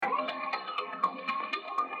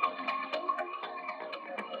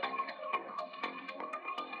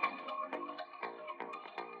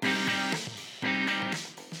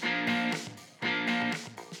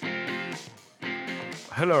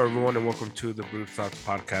Hello, everyone, and welcome to the Brew Thoughts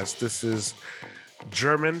podcast. This is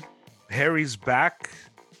German. Harry's back.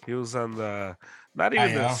 He was on the not I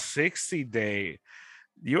even the know. 60-day.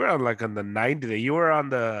 You were on the 90-day. You were on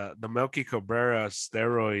the Melky Cabrera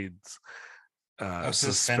steroids I was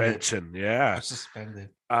suspended. suspension. I Yeah. was suspended.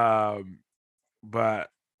 Um, but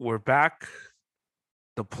we're back.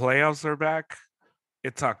 The playoffs are back.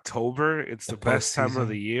 It's October. It's The the best time of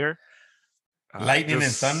the postseason. year. Lightning and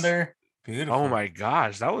Just thunder. Oh Beautiful. my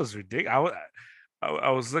gosh, that was ridiculous.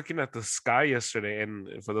 I was looking at the sky yesterday,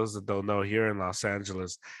 and for those that don't know, here in Los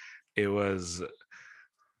Angeles, it was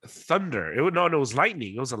thunder. No, it was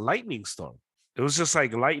lightning. It was a lightning storm. It was just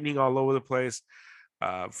like lightning all over the place.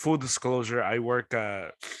 Full disclosure, I work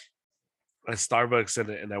at Starbucks,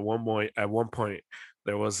 and at one point,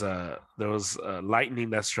 there was a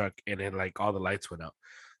lightning that struck, and then like all the lights went out.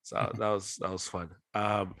 So that was fun.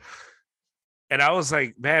 And I was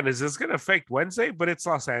like, man, is this gonna affect Wednesday? But it's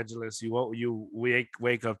Los Angeles. You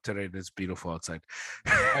wake up today and it's beautiful outside.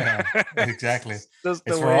 Oh yeah, exactly. Just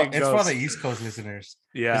the It's for way all, it it's for all the goes. East Coast listeners.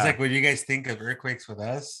 It's Yeah, like when you guys think of earthquakes with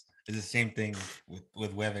us, it's the same thing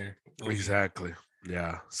with weather over here. exactly.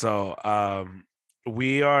 Yeah. So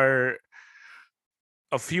we are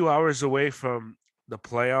a few hours away from the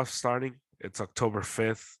playoffs starting. It's October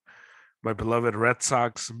 5th. My beloved Red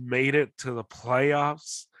Sox made it to the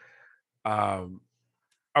playoffs. Um,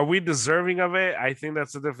 are we deserving of it? I think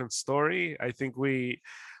that's a different story. I think the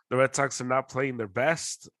Red Sox are not playing their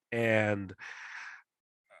best. And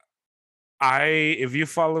if you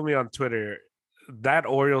follow me on Twitter, that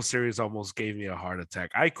Orioles series almost gave me a heart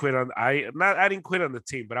attack. I didn't quit on the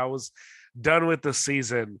team, but I was done with the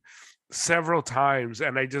season several times.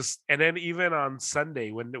 And then even on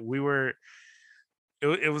Sunday when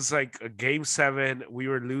it was like a game 7, we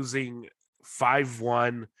were losing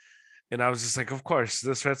 5-1. And I was just like, of course,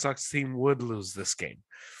 this Red Sox team would lose this game.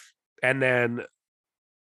 And then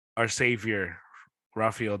our savior,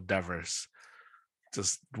 Rafael Devers,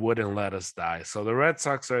 just wouldn't let us die. So the Red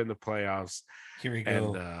Sox are in the playoffs. Here we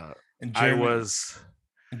And go. And I German was,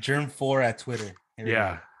 Germ 4 at Twitter. Here we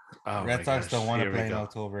yeah. go. Oh Red my Sox don't gosh. want to Here we play in go.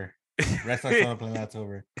 October. Red Sox don't want to play in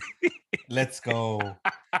October. Let's go.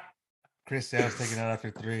 Chris Sale's taking out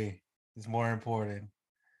after 3. It's more important.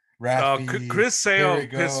 Rafi, Chris here we Sale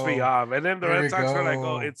pissed me go. off. And then the Here Red we Sox were like,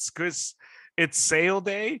 oh, go. it's sale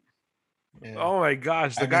day. Yeah, Oh my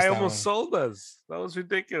gosh. I The guy missed that almost one. sold us. That was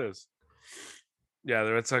ridiculous. Yeah,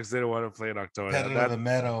 the Red Sox didn't want to play in October. Pedal to the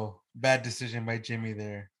meadow. Bad decision by Jimmy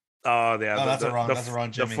there. Oh yeah, Oh, that's a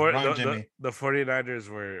wrong Jimmy. Wrong Jimmy. the 49ers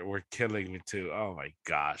were killing me too. Oh my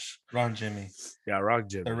gosh. Wrong Jimmy. Yeah, wrong The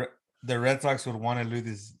Jimmy. Re- the Red Sox would want to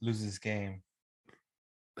lose this game,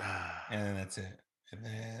 and then that's it. And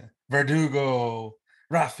then Verdugo,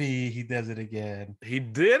 Rafi, he does it again. He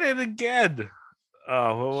did it again.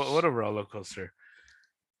 Oh, what a roller coaster.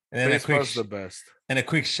 And then Baseball's the best. a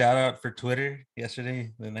quick shout out for Twitter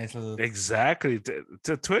yesterday. The nice little Exactly.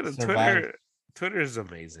 To Twitter, survived. Twitter is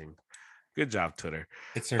amazing. Good job, Twitter.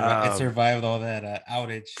 It survived all that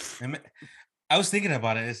outage. I was thinking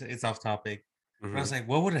about it. It's off topic. But I was like,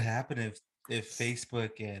 what would have happened if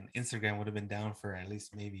Facebook and Instagram would have been down for at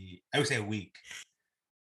least maybe I would say a week?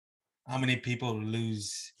 How many people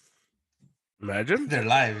lose Imagine. their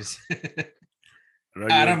lives?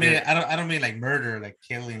 I don't mean like murder, like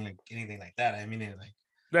killing, like anything like that. I mean it like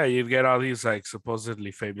Yeah, you'd get all these like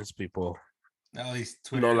supposedly famous people all these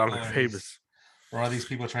no Twitter longer famous. or all these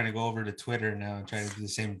people trying to go over to Twitter now and try to do the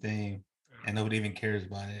same thing, and nobody even cares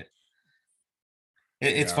about it.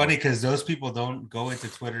 It's funny because those people don't go into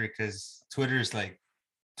Twitter because Twitter's like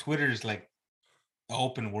the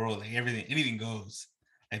open world, like anything goes.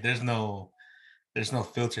 Like there's no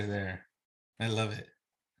filter there. I love it.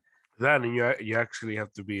 Then you actually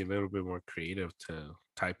have to be a little bit more creative to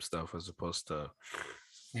type stuff as opposed to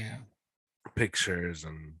Yeah. pictures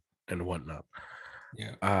and whatnot.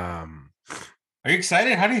 Yeah. Um, Are you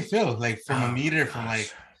excited? How do you feel? Like from a oh meter my from gosh.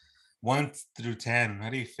 like 1 through 10, how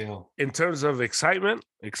do you feel? In terms of excitement,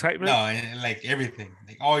 No, and like everything,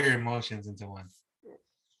 like all your emotions into one.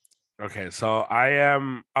 Okay, so I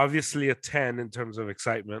am obviously a 10 in terms of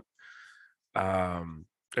excitement.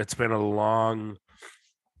 It's been a long.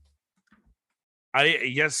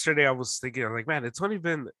 Yesterday I was thinking, I'm like, man, it's only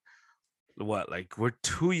been what, like we're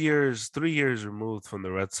 2 years, 3 years removed from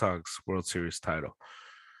the Red Sox World Series title,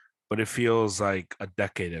 but it feels like a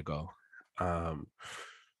decade ago. Um,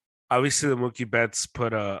 Obviously, the Mookie Betts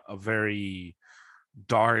put a very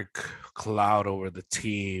dark cloud over the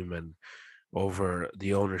team and over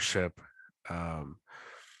the ownership. Um,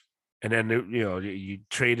 and then you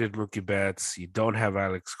traded Mookie Betts. You don't have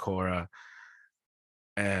Alex Cora,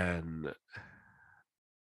 and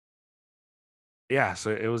yeah,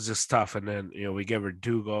 so it was just tough. And then we get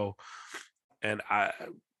Verdugo, and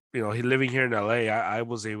he living here in LA, I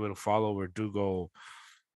was able to follow Verdugo,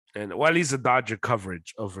 and while he's a Dodger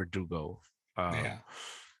coverage of Verdugo. Yeah.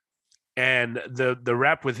 And the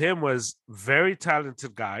rap with him was very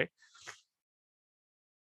talented guy,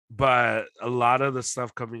 but a lot of the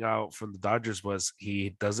stuff coming out from the Dodgers was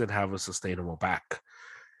he doesn't have a sustainable back.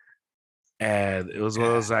 And it was one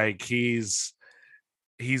of Yeah. those like he's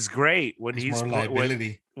great when It's he's more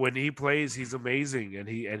liability. when he plays, he's amazing, and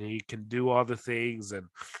he can do all the things. And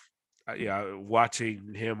yeah,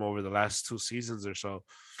 watching him over the last 2 seasons or so,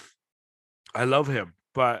 I love him.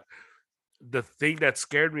 But the thing that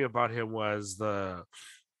scared me about him was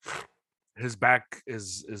his back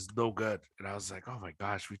is no good, and I was like, oh my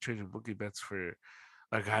gosh, we traded Mookie Betts for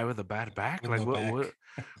a guy with a bad back. With Like no back.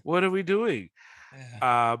 what are we doing?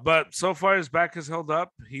 Yeah. But so far his back has held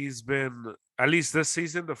up. He's been, at least this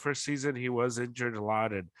season, the first season he was injured a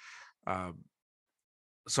lot, and um,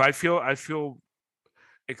 so I feel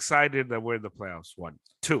excited that we're in the playoffs. 1,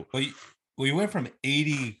 2. Well, we went from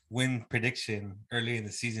 80 win prediction early in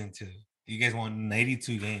the season to you guys won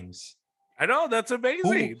 82 games. I know, that's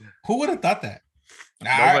amazing. Who would have thought that?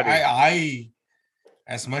 Nobody. I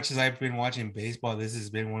as much as I've been watching baseball, this has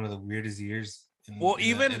been one of the weirdest years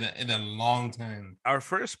in a long time. Our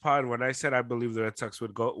first pod, when I said I believe the Red Sox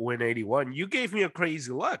would go win 81, you gave me a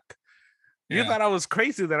crazy look. You thought I was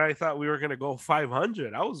crazy that I thought we were going to go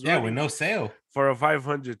 500. I was with no sale for a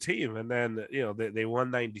 500 team, and then they won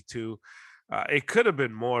 92. It could have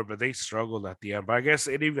been more, but they struggled at the end. But I guess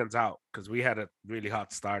it evens out because we had a really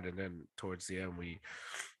hot start, and then towards the end we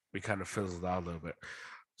kind of fizzled out a little bit.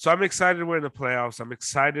 So I'm excited we're in the playoffs. I'm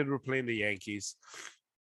excited we're playing the Yankees.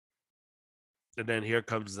 And then here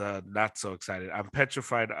comes not so excited. I'm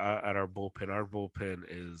petrified at our bullpen. Our bullpen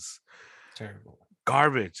is terrible.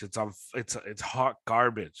 Garbage. It's hot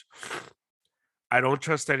garbage. I don't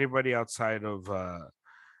trust anybody outside of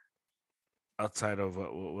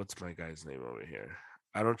what's my guy's name over here.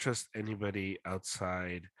 I don't trust anybody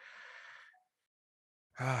outside.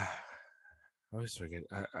 I always forget.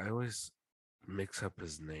 I always mix up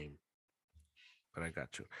his name, but I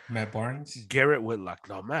got you. Matt Barnes, Garrett Whitlock.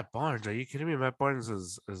 No, Matt Barnes. Are you kidding me? Matt Barnes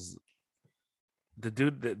is the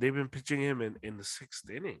dude that they've been pitching him in the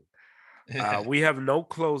 6th inning. We have no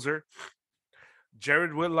closer.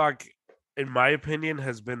 Jared Whitlock, in my opinion,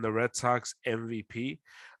 has been the Red Sox MVP.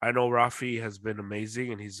 I know Rafi has been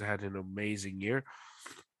amazing, and he's had an amazing year.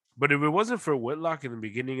 But if it wasn't for Whitlock in the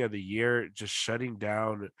beginning of the year, just shutting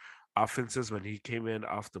down offenses when he came in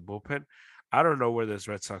off the bullpen, I don't know where this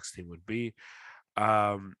Red Sox team would be.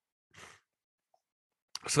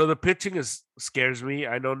 So the pitching scares me.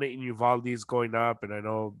 I know Nathan Uvalde is going up, and I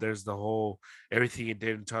know there's the whole everything he did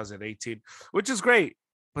in 2018, which is great.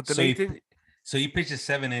 But the Nathan, so you pitches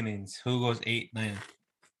 7 innings. Who goes 8, 9?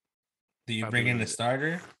 Do you bring in the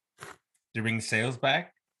starter? Do you bring Sales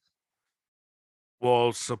back?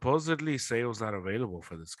 Well, supposedly Sale's not available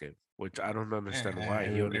for this game, which I don't understand why.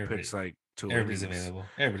 He only pitched like 2 innings. available.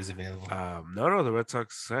 Everybody's available. No, the Red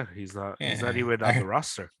Sox said he's not. Yeah. He's not even on the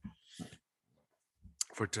roster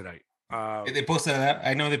for tonight. They posted that.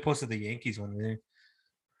 I know they posted the Yankees one.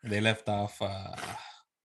 They left off. Where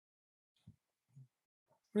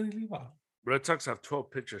did they leave off? Red Sox have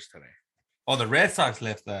 12 pitchers today. Oh, the Red Sox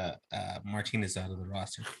left Martinez out of the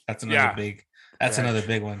roster. That's another big. That's another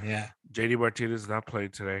big one. Yeah. JD Martinez is not playing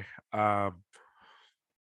today. I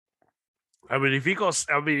mean, if he goes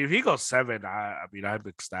 7, I'm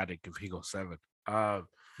ecstatic if he goes 7. But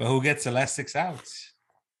who gets the last 6 outs?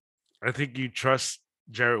 I think you trust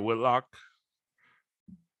Jared Whitlock.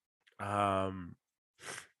 You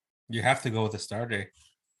have to go with the starter.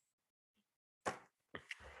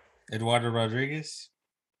 Eduardo Rodriguez.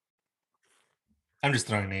 I'm just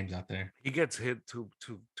throwing names out there. He gets hit too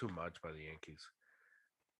much by the Yankees.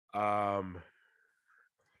 I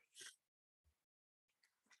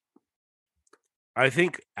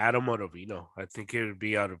think Adam Ottavino. I think it would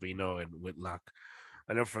be Ottavino and Whitlock.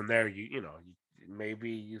 And then from there,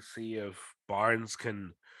 maybe you see if Barnes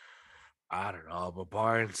can. I don't know, but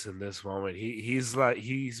Barnes in this moment, he's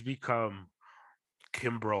become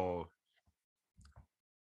Kimbrel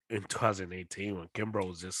in 2018 when Kimbrel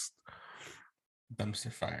was just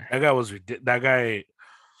dumpster fire. That guy.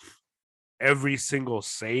 Every single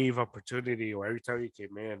save opportunity or every time he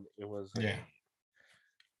came in, it was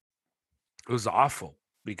awful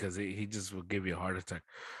because he just would give you a heart attack.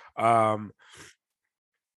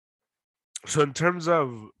 So in terms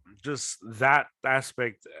of just that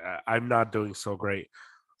aspect, I'm not doing so great.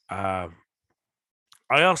 I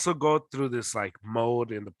also go through this like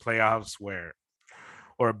mode in the playoffs where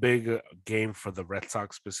or a big game for the Red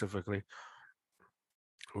Sox specifically,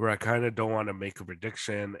 where I kind of don't want to make a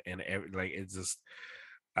prediction and like it's just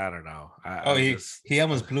I don't know. Oh, I just he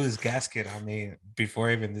almost blew his gasket on me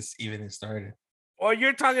before even started. or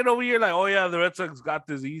you're talking over here like, oh yeah, the Red Sox got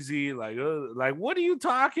this easy. Like what are you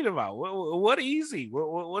talking about? What easy?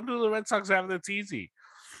 What do the Red Sox have that's easy?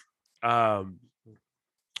 Um,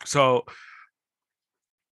 so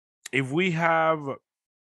if we have,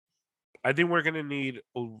 I think we're gonna need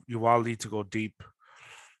Uvalde to go deep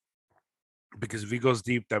because if he goes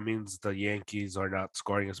deep, that means the Yankees are not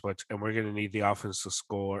scoring as much, and we're gonna need the offense to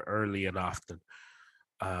score early and often.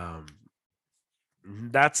 Um,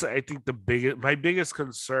 that's I think my biggest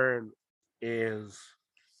concern is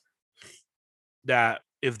that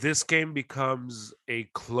if this game becomes a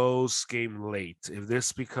close game late, if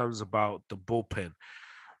this becomes about the bullpen,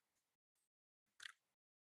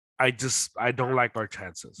 I don't like our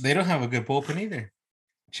chances. They don't have a good bullpen either.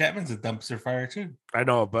 Chapman's a dumpster fire too. I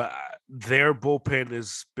know, but their bullpen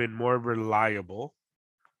has been more reliable,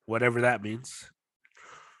 whatever that means,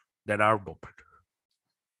 than our bullpen.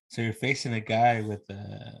 So you're facing a guy with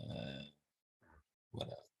what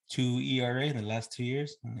a 2 ERA in the last 2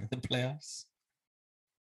 years in the playoffs.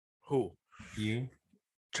 Who? You,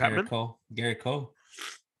 Chapman? Garrett Cole.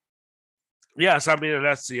 Yes, I mean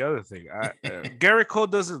that's the other thing. Garrett Cole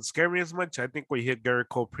doesn't scare me as much. I think we hit Garrett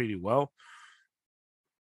Cole pretty well,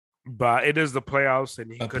 but it is the playoffs,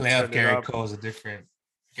 and he could playoff turn Garrett it up. Cole is a different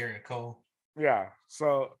Garrett Cole. Yeah,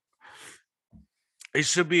 so it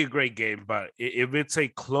should be a great game. But if it's a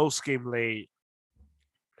close game late,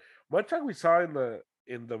 much like we saw in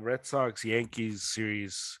the Red Sox Yankees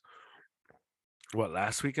series, what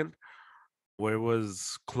last weekend, where it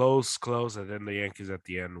was close, and then the Yankees at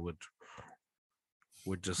the end would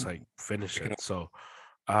just like finish it. So,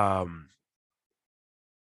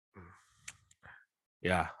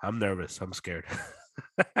 yeah, I'm nervous. I'm scared.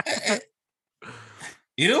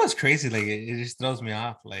 You know what's crazy? Like it just throws me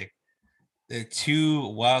off. Like the 2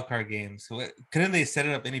 wild card games. Couldn't they set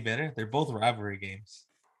it up any better? They're both rivalry games.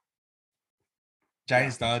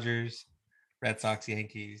 Giants, Dodgers, Red Sox,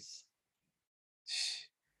 Yankees.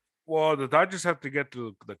 Well, the Dodgers have to get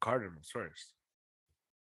to the Cardinals first.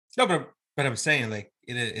 No, but I'm saying like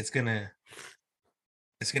it's gonna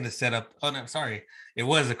set up. Oh no, sorry, it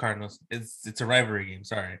was the Cardinals. It's a rivalry game.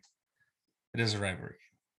 Sorry, it is a rivalry.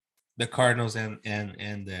 The Cardinals and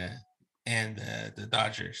the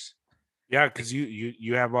Dodgers. Yeah, because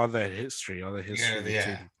you have all that history,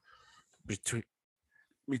 Yeah. between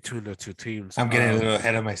the two teams. I'm getting a little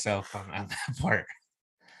ahead of myself on that part.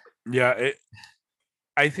 Yeah,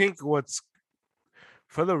 I think what's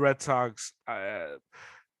for the Red Sox,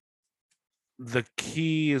 the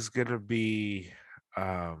key is gonna be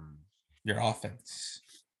your offense.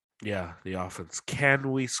 Yeah, the offense.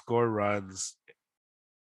 Can we score runs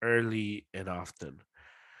early and often?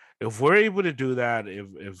 If we're able to do that,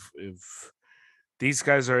 if these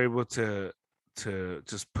guys are able to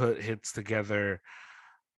just put hits together,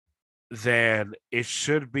 then it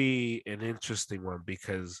should be an interesting one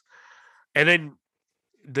because and then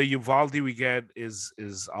the Uvalde we get is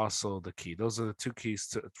also the key. Those are the two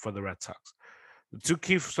keys for the Red Sox. The two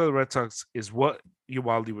keys for the Red Sox is what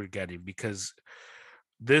Uvalde we're getting because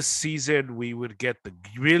this season we would get the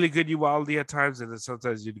really good Uvalde at times, and then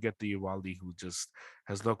sometimes you'd get the Uvalde who just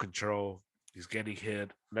has no control. He's getting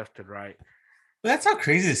hit left and right. But that's how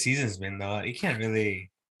crazy the season's been, though. You can't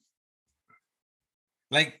really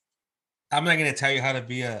like. I'm not gonna tell you how to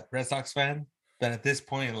be a Red Sox fan, but at this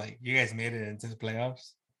point, like you guys made it into the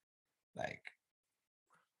playoffs, like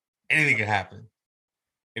anything could happen.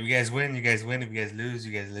 If you guys win, you guys win. If you guys lose,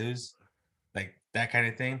 you guys lose. Like that kind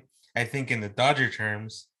of thing. I think in the Dodger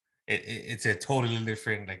terms, it's a totally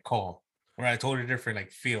different like call, or a totally different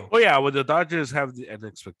like feel. Oh yeah, well the Dodgers have an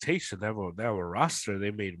expectation. They have a roster.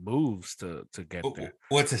 They made moves to get there.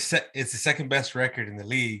 Well, it's the second best record in the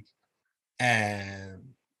league,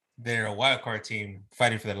 and they're a wild card team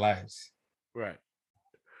fighting for their lives. Right.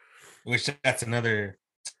 Which that's another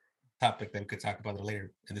topic that we could talk about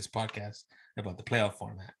later in this podcast about the playoff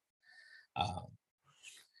format.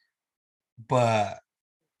 But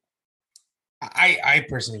I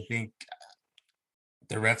personally think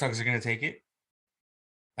the Red Sox are going to take it.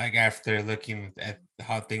 Like after looking at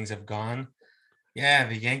how things have gone, yeah,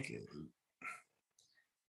 the Yankees.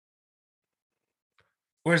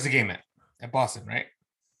 Where's the game at? At Boston, right?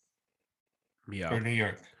 Yeah. Or New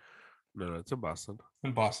York? No, it's in Boston.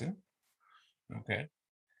 In Boston. Okay.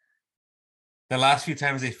 The last few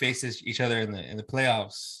times they faced each other in the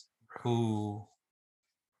playoffs, who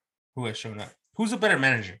has shown up? Who's a better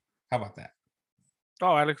manager? How about that?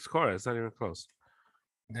 Oh, Alex Cora. It's not even close.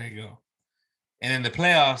 There you go. And in the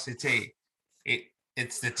playoffs,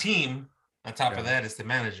 it's the team. On top of that, it's the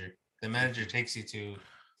manager. The manager takes you to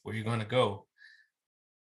where you're going to go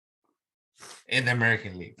in the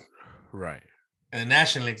American League. Right. And the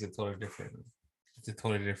National League's a totally different. It's a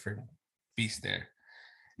totally different beast there.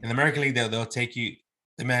 In the American League, they'll take you.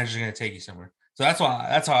 The manager's going to take you somewhere. So that's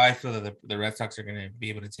how I feel that the Red Sox are going to be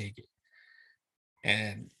able to take it.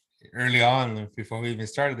 And early on, before we even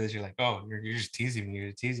started this, you're like, "Oh, you're just teasing me.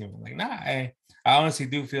 You're teasing me." I'm like, nah, I honestly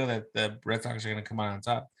do feel that the Red Sox are going to come out on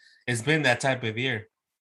top. It's been that type of year.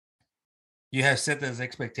 You have set those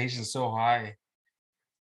expectations so high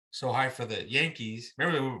for the Yankees.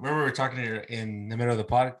 Remember we were talking in the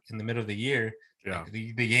middle of the year. Yeah. Like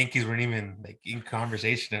the Yankees weren't even like in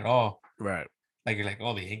conversation at all. Right. Like you're like,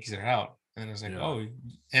 oh, the Yankees are out, and it's like, oh,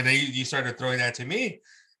 and then you started throwing that to me,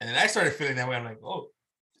 and then I started feeling that way. I'm like, oh,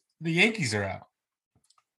 the Yankees are out,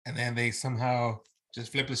 and then they somehow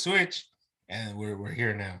just flip the switch, and we're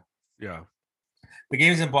here now. Yeah. The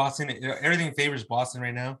games in Boston, everything favors Boston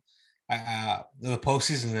right now. The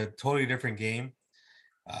postseason is a totally different game.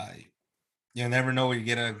 You'll never know what you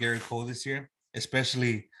get out of Garrett Cole this year,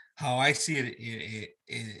 especially how I see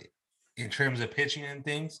it in terms of pitching and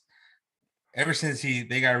things. Ever since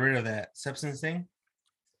they got rid of that substance thing,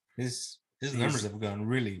 his numbers have gone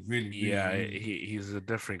really, really, yeah. really. He's a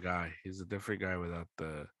different guy. He's a different guy without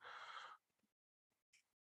the.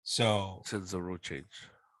 So since the rule change,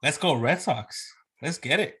 let's go Red Sox. Let's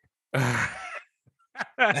get it.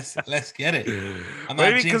 let's get it.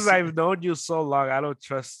 Maybe because I've known you so long, I don't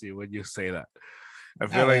trust you when you say that. I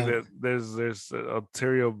feel like that there's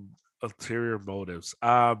ulterior motives.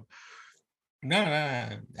 No.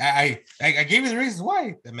 I gave you the reasons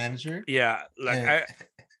why, the manager. Yeah, like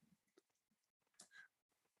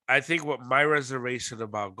I think what my reservation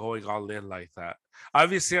about going all in like that.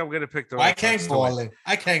 Obviously, I'm gonna pick the Red Sox. I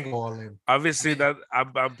can't go all in. Obviously, that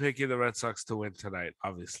I'm picking the Red Sox to win tonight.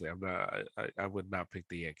 Obviously, I'm not. I would not pick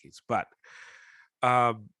the Yankees, but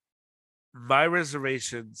my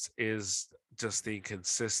reservations is just the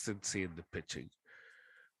inconsistency in the pitching.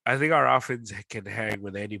 I think our offense can hang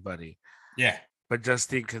with anybody. Yeah. But just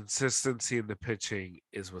the inconsistency in the pitching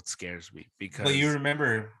is what scares me. Because but you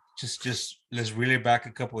remember, just let's really back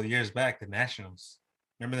a couple of years back, the Nationals.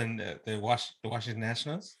 Remember the Washington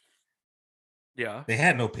Nationals? Yeah. They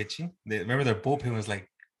had no pitching. Remember their bullpen was like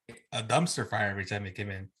a dumpster fire every time they came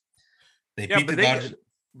in. They beat the Dodgers.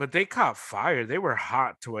 But they caught fire. They were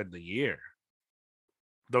hot to end the year.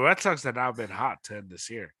 The Red Sox have now been hot to end this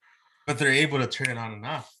year. But they're able to turn it on and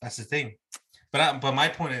off. That's the thing. But my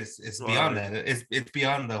point is, it's beyond that. It's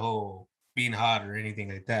beyond the whole being hot or anything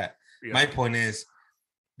like that. Yeah. My point is,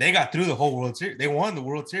 they got through the whole World Series. They won the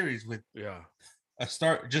World Series with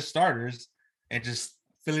just starters, and just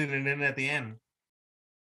filling it in at the end.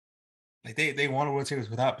 Like they won a World Series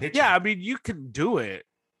without pitching. Yeah, I mean, you can do it,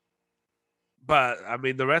 but I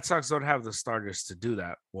mean, the Red Sox don't have the starters to do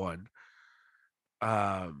that. One.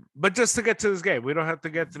 But just to get to this game, we don't have to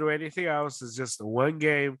get through anything else. It's just one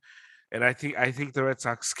game. And I think the Red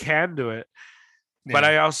Sox can do it, but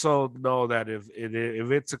I also know that if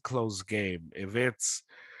it's a close game, if it's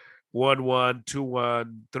 1-1,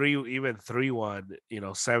 2-1, 3, even 3-1,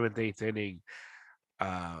 7th, 8th inning,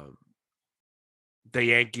 the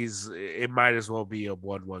Yankees, it might as well be a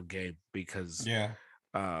 1-1 game because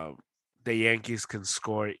the Yankees can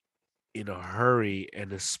score in a hurry,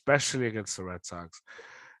 and especially against the Red Sox,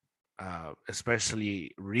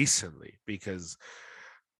 especially recently, because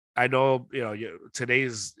I know,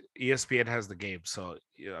 today's ESPN has the game, so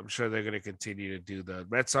I'm sure they're going to continue to do. The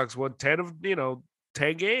Red Sox won 10 of,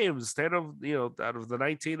 10 games, 10 of, out of the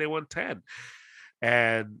 19, they won 10.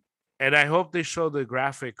 And I hope they show the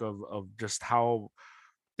graphic of just how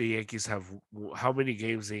many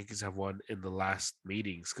games the Yankees have won in the last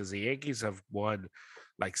meetings, because the Yankees have won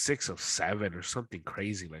like 6 of 7 or something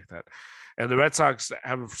crazy like that. And the Red Sox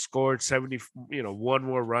have scored 70, one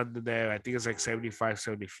more run than them. I think it's like 75,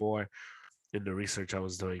 74 in the research I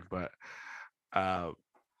was doing. But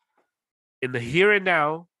in the here and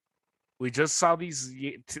now, we just saw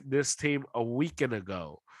this team a weekend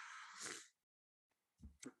ago.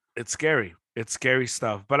 It's scary. It's scary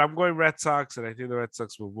stuff. But I'm going Red Sox, and I think the Red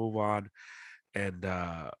Sox will move on and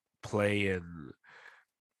play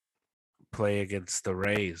against the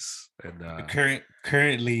Rays. And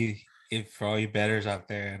currently, if for all you bettors out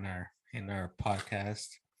there in our podcast,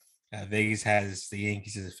 Vegas has the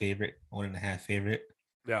Yankees as a favorite, 1.5 favorite,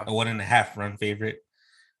 a 1.5 run favorite.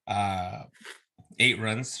 8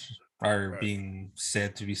 runs are being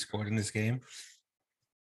said to be scored in this game.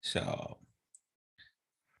 So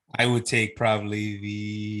I would take I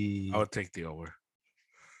would take the over.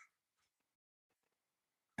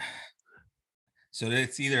 So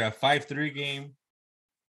it's either a 5-3 game,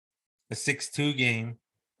 a 6-2 game.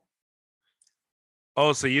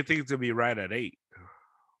 Oh, so you think to be right at 8?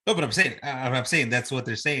 No, but I'm saying that's what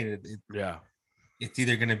they're saying. Yeah. It's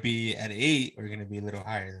either going to be at 8 or going to be a little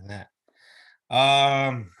higher than that.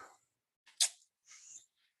 Um,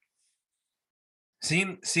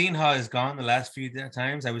 seeing how it's gone the last few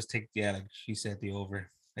times, I was like she said, the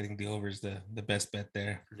over. I think the over is the best bet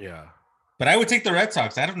there. Yeah. But I would take the Red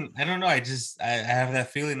Sox. I don't know. I have that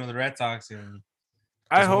feeling with the Red Sox, and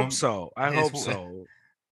I hope so. I hope it's, so.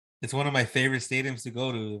 it's one of my favorite stadiums to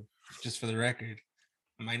go to. Just for the record,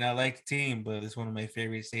 I might not like the team, but it's one of my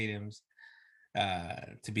favorite stadiums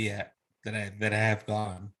to be at that I have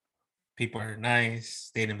gone. People are nice.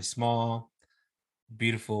 Stadium is small,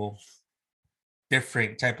 beautiful,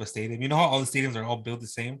 different type of stadium. You know how all the stadiums are all built the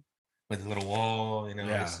same with a little wall.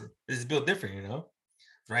 Yeah. It's built different.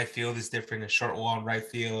 Right field is different. A short wall in right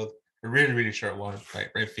field, a really really short wall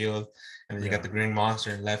right field, and then you got the green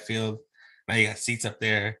monster in left field. Now you got seats up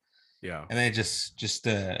there, Yeah. and then just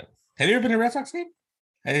have you ever been to a Red Sox game?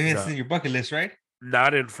 I think it's No, in your bucket list, right?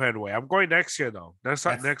 not in Fenway. I'm going next year though. That's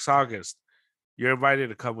Next August. You're invited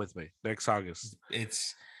to come with me next August.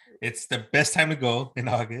 it's the best time to go in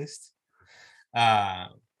August. Uh,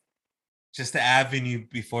 just the avenue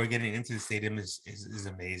before getting into the stadium is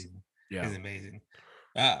amazing. Yeah. Is amazing.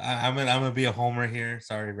 I'm gonna be a homer here.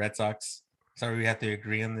 Sorry, Red Sox. Sorry, we have to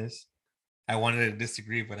agree on this. I wanted to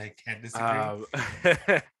disagree, but I can't disagree.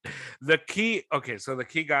 The key. Okay, so the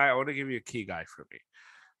key guy. I want to give you a key guy for me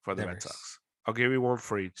for the Red Sox. I'll give you one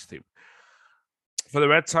for each team. For the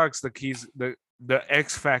Red Sox, the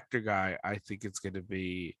X factor guy. I think it's going to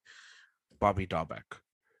be Bobby Dahlbeck.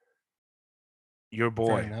 Your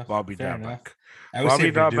boy, Bobby Dahlbeck.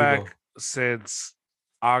 Bobby Dahlbeck, since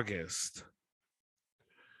August,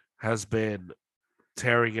 has been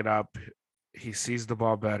tearing it up. He sees the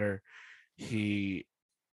ball better. He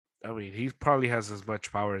probably has as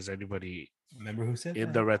much power as anybody. Remember who said in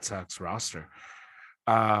that? The Red Sox roster.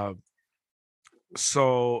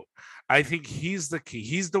 So I think he's the key.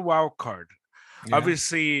 He's the wild card. Yeah.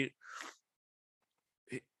 Obviously,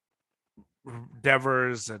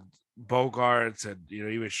 Devers and Bogarts and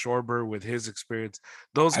even Schwarber with his experience,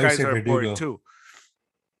 those guys are important too.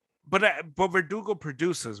 But Verdugo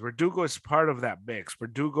produces. Verdugo is part of that mix.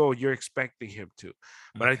 Verdugo, you're expecting him to.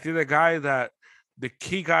 But I think the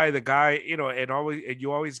key guy, and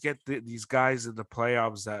you always get these guys in the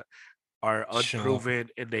playoffs that are unproven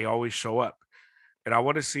and they always show up. And I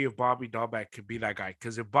want to see if Bobby Dahlbeck can be that guy.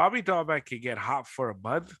 Because if Bobby Dahlbeck can get hot for a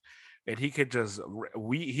month, and he could just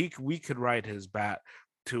we could ride his bat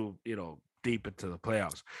to deep into the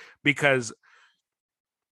playoffs. Because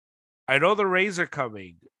I know the Rays are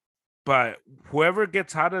coming, but whoever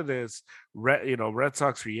gets out of this, Red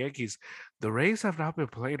Sox or Yankees, the Rays have not been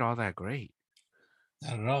playing all that great.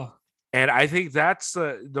 I don't know. And I think that's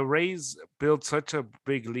the Rays built such a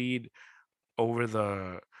big lead over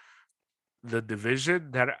the division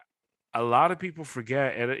that a lot of people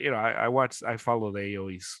forget. And I follow the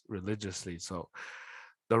AOEs religiously, so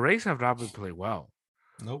the Rays have not been playing well.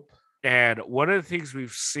 Nope. And one of the things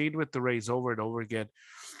we've seen with the Rays over and over again,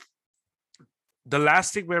 the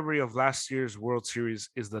lasting memory of last year's World Series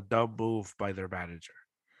is the dumb move by their manager.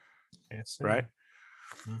 Yes, right?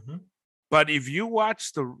 Mm-hmm. But if you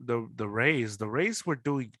watch the Rays were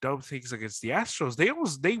doing dumb things against the Astros.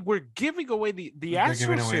 They were giving away the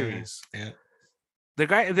Astros series. Yeah.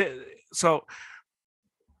 So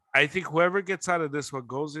I think whoever gets out of this one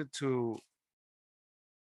goes into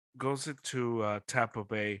Tampa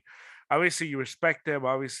Bay. Obviously, you respect them.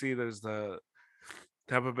 Obviously, there's the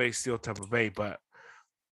Tampa Bay, still Tampa Bay, but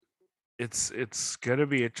it's gonna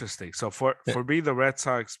be interesting. So for me, the Red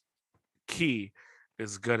Sox key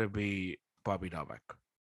is gonna be Bobby Dahlbeck.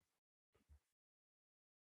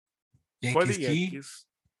 For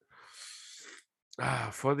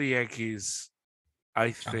the Yankees,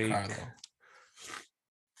 I think.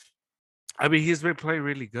 I mean, he's been playing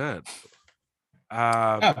really good.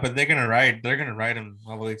 But they're gonna ride him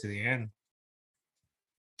all the way to the end.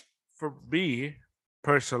 For me,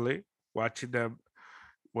 personally, watching the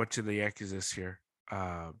Yankees this year,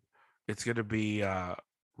 it's gonna be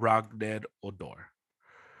Rougned Odor.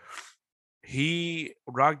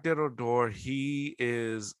 Rougned Odor,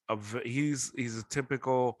 he's a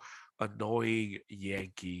typical annoying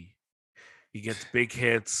Yankee. He gets big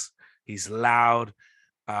hits. He's loud.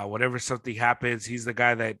 Whenever something happens, he's the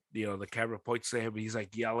guy that the camera points to him. And he's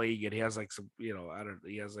like yelling, and he has like some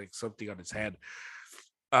he has like something on his head.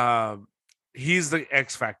 He's the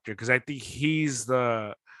X factor because I think he's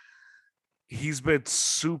the he's been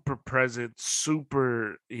super present,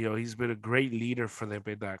 super, he's been a great leader for them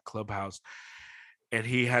in that clubhouse, and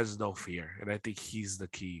he has no fear. And I think he's the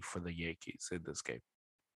key for the Yankees in this game.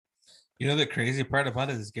 You know, the crazy part about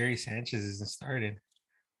it is Gary Sanchez isn't starting.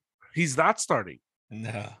 He's not starting.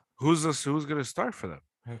 No. Who's going to start for them?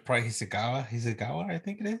 Probably Hisagawa, I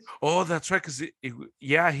think it is. Oh, that's right. Because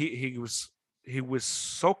he was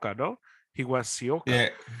Soka, no? He was Sioka. Yeah,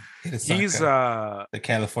 he's the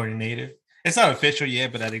California native. It's not official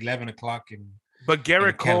yet, but at 11:00 But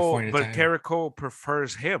Garrett Cole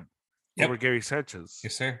prefers him over Gary Sanchez.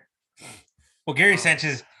 Yes, sir. Well, Gary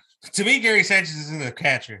Sanchez, to me, Gary Sanchez isn't a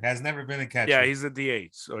catcher. Has never been a catcher. Yeah, he's a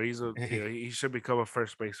DH, so he should become a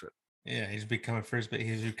first baseman. Yeah, he's become a first base.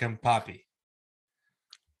 He's become Poppy.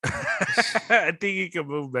 I think he can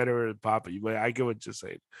move better than Poppy, but I get what you're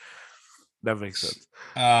saying. That makes sense.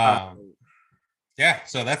 Yeah,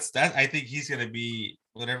 so that's that. I think he's gonna be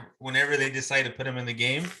whenever they decide to put him in the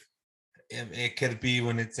game. It could be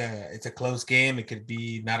when it's a close game. It could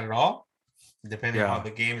be not at all, depending on how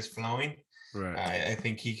the game is flowing. Right. I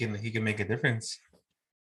think he can make a difference.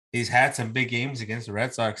 He's had some big games against the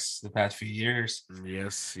Red Sox the past few years.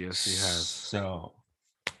 Yes, he has. So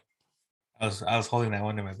I was holding that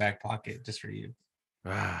one in my back pocket just for you.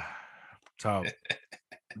 So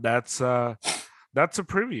that's a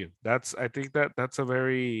preview. I think that's a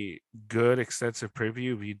very good extensive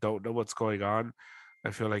preview. If you don't know what's going on,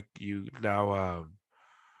 I feel like you now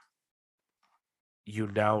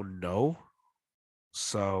know.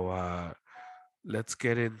 So let's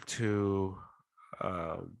get into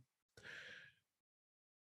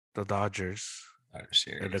the Dodgers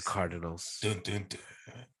and the Cardinals. Dun, dun, dun.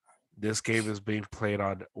 This game is being played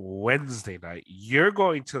on Wednesday night. You're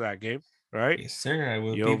going to that game, right? Yes, sir. I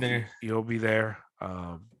will be there. You'll be there.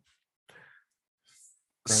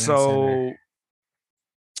 So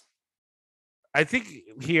I think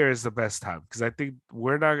here is the best time because I think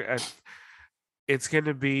it's going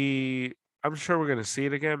to be, I'm sure we're going to see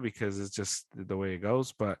it again because it's just the way it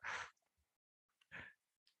goes. But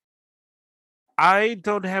I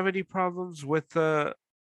don't have any problems with the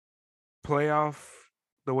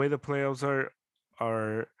way the playoffs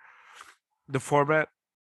are the format.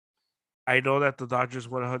 I know that the Dodgers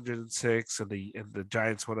won 106 and the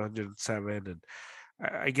Giants won 107, and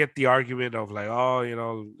I get the argument of like,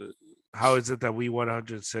 how is it that we won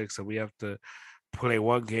 106 and we have to play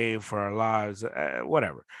one game for our lives?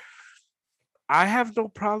 Whatever. I have no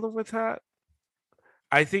problem with that.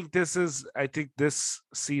 I think this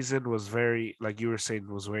season was very, like you were saying,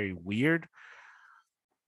 was very weird.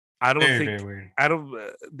 I don't think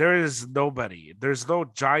there is nobody. There's no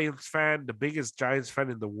Giants fan, the biggest Giants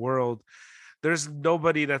fan in the world. There's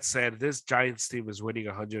nobody that said this Giants team is winning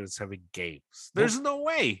 107 games. There's no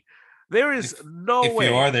way. There is no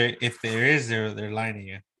way. If there is, they're lying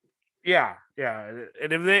you. Yeah.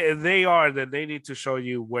 And if they are, then they need to show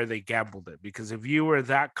you where they gambled it. Because if you were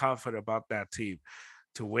that confident about that team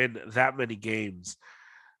to win that many games,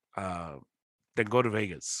 then go to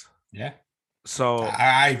Vegas. Yeah. So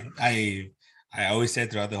I always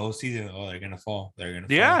said throughout the whole season, they're gonna fall. They're gonna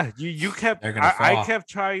fall. Yeah, you kept. I kept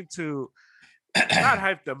trying to not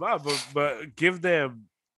hype them up, but give them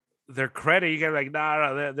their credit. You get like,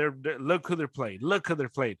 nah, they're look who they're playing. Look who they're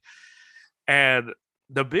playing. And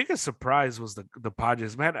the biggest surprise was the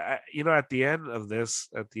Padres. Man, at the end of this,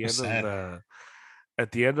 by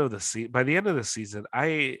the end of the season,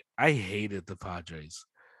 I hated the Padres.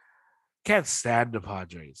 Can't stand the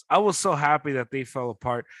Padres. I was so happy that they fell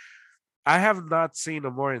apart. I have not seen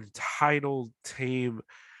a more entitled team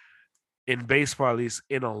in baseball, at least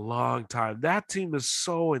in a long time. That team is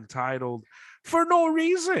so entitled for no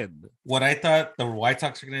reason. What I thought the White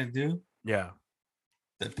Sox were going to do, yeah,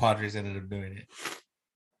 the Padres ended up doing it.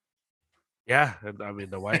 Yeah, and I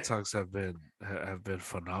mean the White Sox have been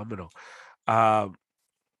phenomenal. But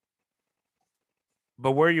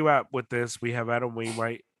where are you at with this? We have Adam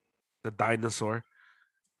Wainwright, the dinosaur.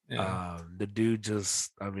 Yeah. The dude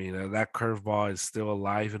just, that curveball is still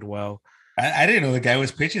alive and well. I didn't know the guy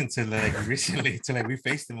was pitching to recently to we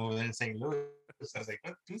faced him over there in St. Louis. I was like,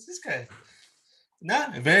 who's this guy?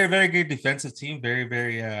 Nah, very, very good defensive team. Very,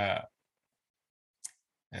 very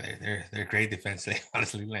they're great defensively,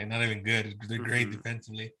 honestly. Like not even good. They're great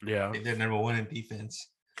defensively. Yeah. They're number one in defense.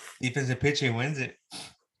 Defense and pitching wins it.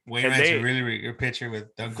 Wainwright's a really, really good pitcher with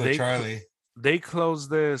Uncle Charlie. They closed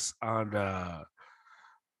this on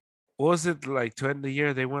what was it like to end the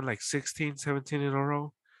year? They won like 16, 17 in a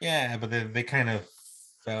row. Yeah, but then they kind of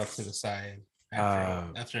fell to the side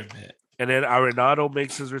after a bit. And then Arenado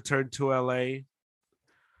makes his return to LA.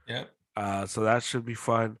 Yep. So that should be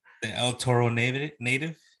fun. The El Toro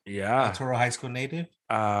native. Yeah. Toro High School native.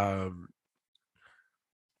 Um,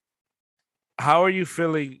 how are you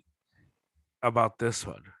feeling about this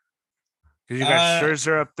one? Because you got Uh,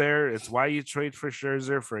 Scherzer up there. It's why you trade for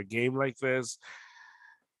Scherzer for a game like this.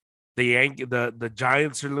 The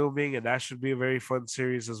Giants are looming, and that should be a very fun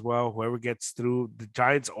series as well. Whoever gets through, the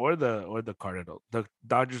Giants or the Cardinals, the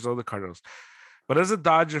Dodgers or the Cardinals. But as a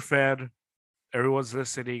Dodger fan, everyone's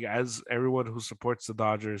listening. As everyone who supports the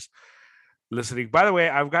Dodgers listening. By the way,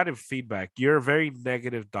 I've gotten feedback. You're a very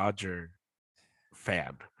negative Dodger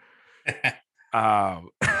fan. Um,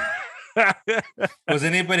 was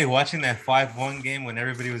anybody watching that 5-1 game when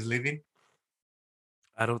everybody was leaving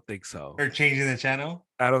I don't think so. or changing the channel?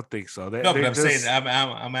 I don't think so. No, but They're I'm saying just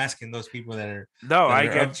I'm asking those people that are no. that I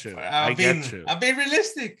are get you. I get you. I'm being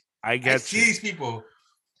realistic. I I get see you. these people.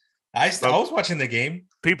 I But was watching the game.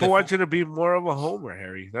 people want you to be more of a homer,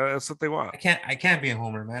 Harry. That's what they want. I can't be a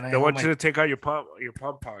homer, man. They want you to take out your pom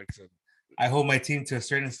poms. I hold my team to a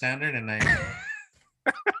certain standard, and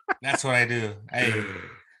that's what I do.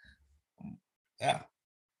 Yeah,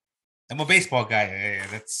 I'm a baseball guy.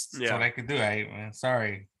 That's what I could do.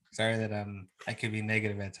 Sorry that I could be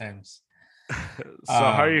negative at times. So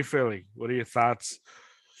how are you feeling? What are your thoughts?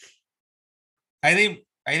 I think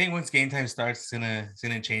once game time starts, it's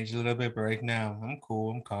gonna change a little bit. But right now, I'm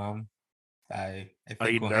cool. I'm calm. I think are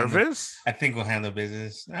you nervous? I think we'll handle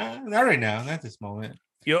business. Not right now. Not this moment.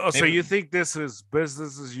 So you think this is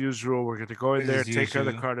business as usual? We're going to go in there, take care of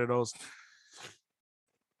the Cardinals.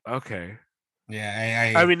 Okay.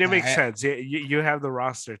 Yeah, I mean, it makes sense. You have the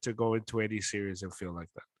roster to go into any series and feel like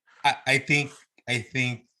that. I think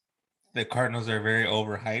the Cardinals are very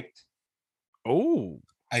overhyped. Oh,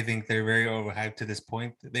 I think they're very overhyped to this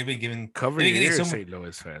point. They've been given cover your ears, St.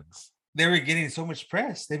 Louis fans. They were getting so much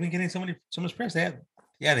press. They've been getting so much press.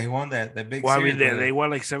 They won that big. Well, series, I mean, they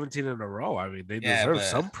won like 17 in a row. I mean, they deserve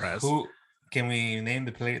some press. Who can we name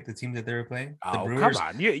the team that they were playing? The Brewers. Come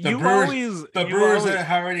on, the Brewers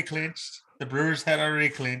had already clinched. The Brewers had already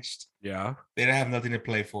clinched. Yeah, they don't have nothing to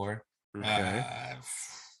play for. Okay.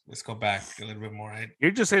 Let's go back a little bit more. Right?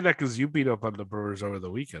 You're just saying that because you beat up on the Brewers over the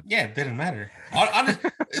weekend. Yeah, it didn't matter.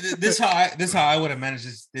 This how I would have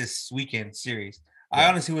managed this weekend series. Yeah. I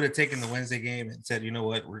honestly would have taken the Wednesday game and said, you know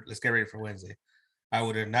what, let's get ready for Wednesday. I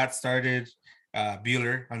would have not started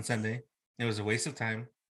Buehler on Sunday. It was a waste of time.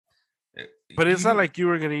 But it's not like you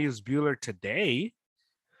were going to use Buehler today.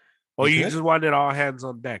 Or you just wanted all hands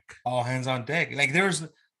on deck. All hands on deck. Like there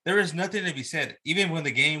was nothing to be said. Even when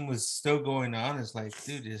the game was still going on, it's like,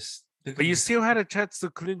 dude, just. But you still had a chance to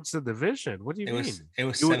clinch the division. What do you mean? It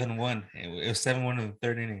was 7-1. It was 7-1 in the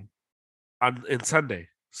third inning. In Sunday?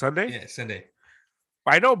 Yeah, Sunday.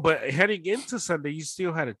 I know, but heading into Sunday, you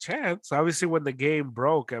still had a chance. Obviously, when the game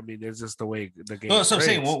broke, I mean, it's just the way the game. No, so I'm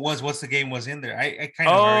saying once the game was in there, I kind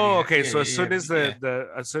of. Oh, okay. So as soon as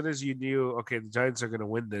as soon as you knew, okay, the Giants are going to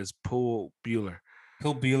win this, pull Buehler.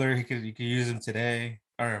 Pull Buehler. You could use him today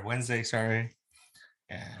or Wednesday. Sorry.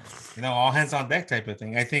 Yeah, all hands on deck type of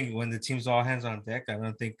thing. I think when the team's all hands on deck, I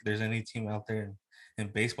don't think there's any team out there in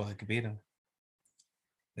baseball that could beat them.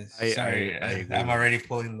 I'm already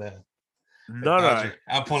pulling the. No.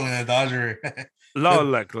 I'm pulling the Dodger.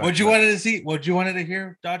 Look. What you wanted to see? What you wanted to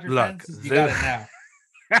hear, Dodger fans? You got it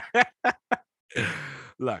now.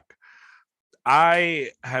 Look, I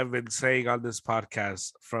have been saying on this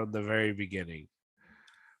podcast from the very beginning,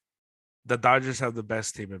 the Dodgers have the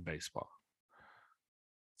best team in baseball.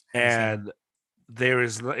 And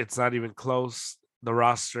it's not even close. The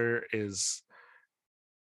roster is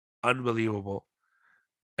unbelievable.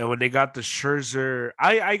 And when they got the Scherzer,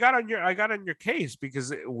 I got on your case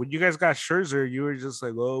because when you guys got Scherzer, you were just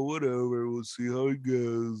like, oh, whatever, we'll see how it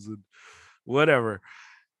goes and whatever.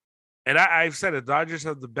 And I've said it, Dodgers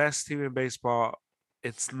have the best team in baseball.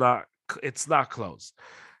 It's not close.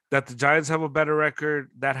 That the Giants have a better record,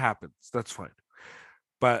 that happens. That's fine.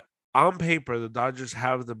 But on paper, the Dodgers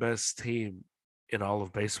have the best team in all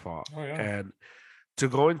of baseball. Oh, yeah. And to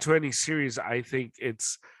go into any series, I think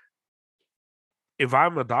if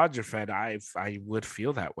I'm a Dodger fan, I would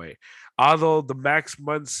feel that way. Although the Max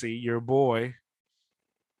Muncy, your boy.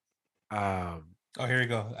 Here we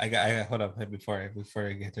go. I hold up before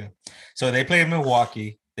I get to. So they play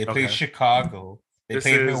Milwaukee. They play Chicago. They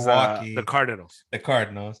play Milwaukee. The Cardinals. The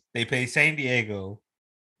Cardinals. They play San Diego.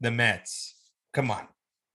 The Mets. Come on.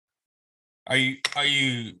 Are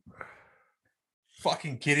you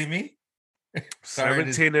fucking kidding me?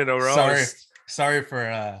 17 in a row. Sorry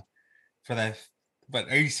for that. But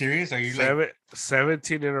are you serious? Are you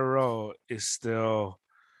 17 in a row is still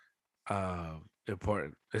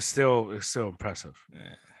important. It's still impressive.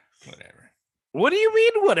 Whatever. What do you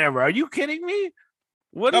mean, whatever? Are you kidding me?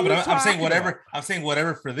 What are No, but you I'm saying talking about? whatever. I'm saying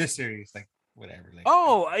whatever for this series, like whatever. Like,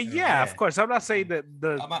 Oh, yeah, of yeah. course. I'm not saying that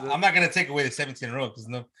I'm not gonna take away the 17 in a row because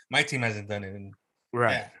no, my team hasn't done it, and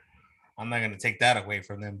right. yeah, I'm not gonna take that away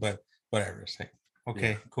from them. But whatever. It's like,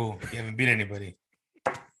 okay, cool. You haven't beat anybody.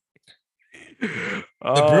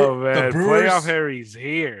 Oh The man, playoff Brewers. Harry's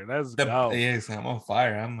here. Let's go. Yes, I'm on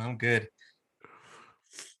fire. I'm good.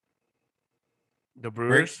 The We're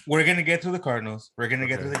Brewers. we're gonna get through the Cardinals. We're gonna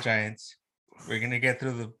get Okay. through the Giants. We're gonna get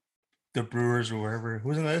through the Brewers or wherever.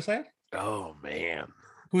 Who's on the other side? Oh man,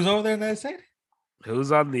 Who's over there on the other side?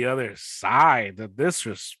 who's on the other side? The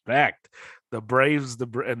disrespect. The Braves,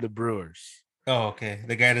 and the Brewers. Oh, okay.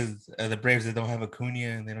 The guy does the Braves that don't have Acuna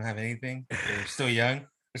and they don't have anything. They're still young.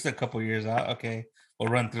 They're still a couple years out. Okay, we'll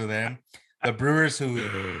run through them. The Brewers who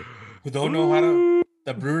don't know how to.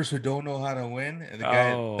 The Brewers who don't know how to win. And the guy,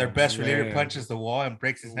 their Oh best reliever, man. punches the wall and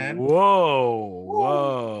breaks his hand. Whoa, Woo!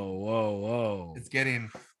 whoa, whoa, whoa. It's getting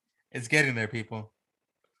there, people.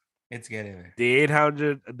 It's getting there. The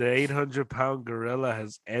 800-pound gorilla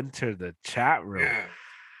has entered the chat room. Yeah.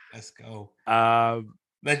 Let's go. Um,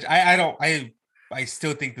 I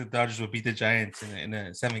still think the Dodgers will beat the Giants in a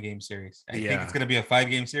 7-game series. I think it's gonna be a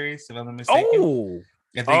 5-game series, if I'm not mistaken.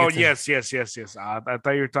 Yes. I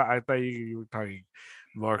thought you were talking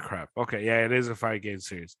more crap. Okay, yeah, it is a 5-game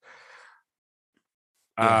series.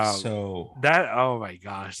 So that, oh my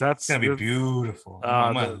gosh, that's gonna be beautiful.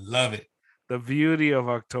 I'm gonna love it. The beauty of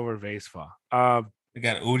October baseball. We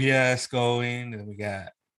got Urias going, and we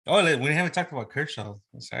haven't talked about Kershaw.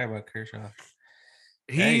 I'm sorry about Kershaw.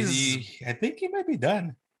 I think he might be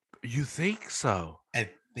done. You think so? I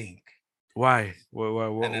think. Why?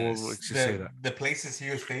 What makes you say that? The places he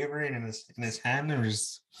was favoring in his hand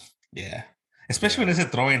was, especially when it's a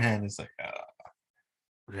throwing hand. It's like,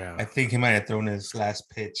 yeah. I think he might have thrown his last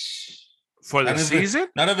pitch for the season,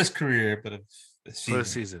 not of his career, but of the season. For the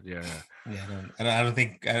season, yeah. I don't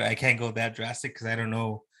think I can't go that drastic because I don't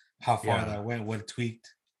know how far that went, what tweaked.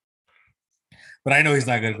 But I know he's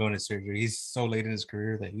not going to go into surgery. He's so late in his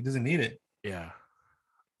career that he doesn't need it. Yeah.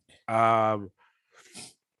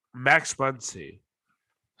 Max Muncy.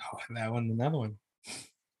 Oh, that one, another one.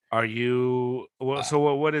 Are you? Well,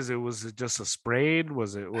 so what is it? Was it just a sprain?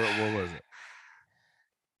 Was it what was it?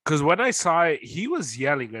 Because when I saw it, he was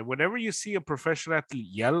yelling, and whenever you see a professional athlete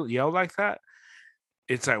yell like that,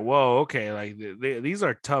 it's like, whoa, okay, like these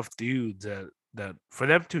are tough dudes. That for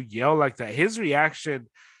them to yell like that, his reaction,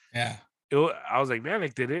 I was like, man,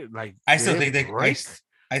 like did it like? I still think they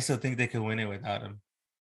could win it without him.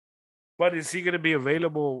 But is he going to be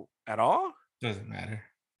available at all? Doesn't matter.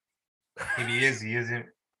 If he is, he isn't.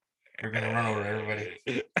 We're gonna run over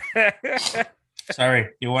everybody. Sorry,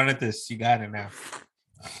 you wanted this. You got it now.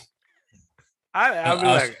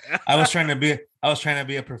 I was trying to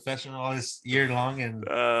be a professional all this year long, and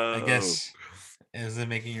I guess it isn't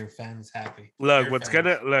making your fans happy. Look,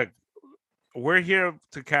 we're here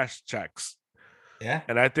to cash checks. Yeah.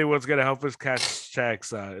 And I think what's gonna help us cash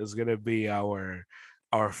checks is gonna be our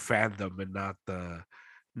fandom and not the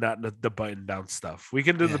button down stuff. We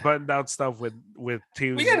can do the button down stuff with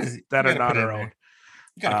teams that are not our own.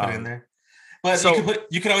 You gotta put it in there. But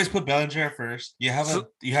you could always put Bellinger at first. You have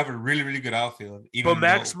a really, really good outfield. But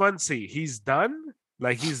Max Muncy, he's done?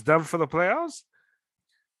 Like he's done for the playoffs?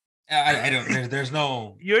 I don't. There's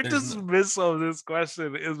no. Your dismissal of this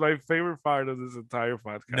question is my favorite part of this entire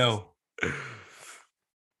podcast. No.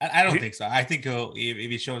 I don't think so. I think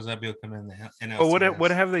if he shows up, he'll come in there. But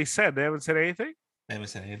what have they said? They haven't said anything? They haven't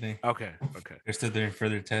said anything. Okay. They're still doing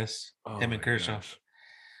further tests. Him and Kershaw. Gosh.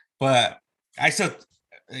 But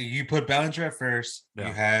you put Bellinger at first. Yeah.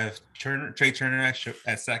 You have Trey Turner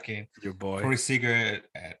at second. Your boy. Corey Seager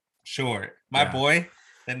at short. My boy,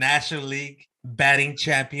 the National League batting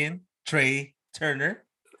champion, Trey Turner.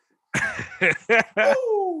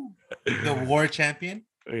 The WAR champion.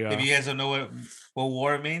 Yeah. If you guys don't know what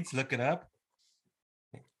WAR means, look it up.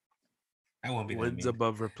 I won't be wins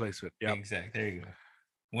above replacement. Yeah, exactly. There you go.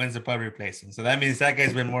 Wins above replacement. So that means that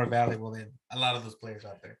guy's been more valuable than a lot of those players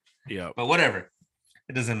out there. Yeah. But whatever,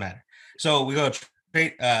 it doesn't matter. So we go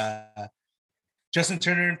trade Justin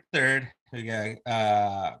Turner in third. We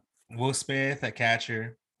got Will Smith at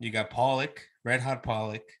catcher. You got Pollock, Red Hot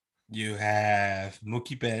Pollock. You have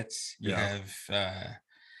Mookie Betts. You have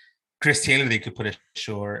Chris Taylor. They could put a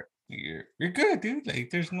short. You're good, dude. Like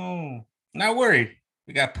there's not worried.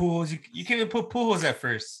 We got Pujols. You can't even put Pujols at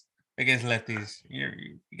first against lefties.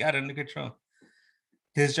 You got it under control.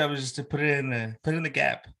 His job is just to put it in the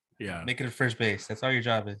gap. Yeah, make it a first base. That's all your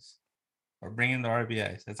job is. Or bring in the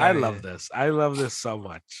RBIs. That's all I love this. I love this so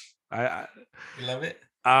much. You love it.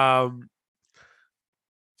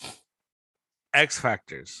 X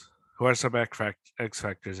factors. Who are some X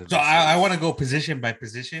factors in So this I want series? to go position by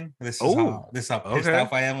position. Oh, This is how pissed okay.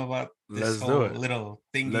 off I am about this Let's do whole it. little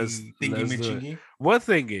Let's thingy let's do it. machingy. What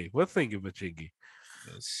thingy? What thingy, Machingy?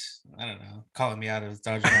 I don't know, calling me out as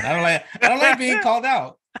Dodger fan. I don't like being called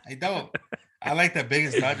out. I don't. I like the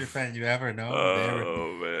biggest Dodger fan you ever know.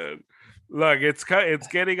 Oh man. Look, it's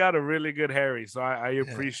getting out a really good Harry, so I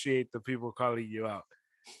appreciate the people calling you out.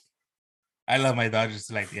 I love my Dodgers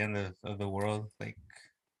to like the end of the world. Like,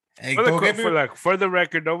 hey, For the don't get me. for the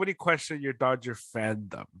record, nobody questioned your Dodger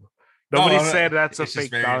fandom. No, Nobody said that's a it's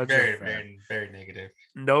just fake very, Dodger very, fan. very negative.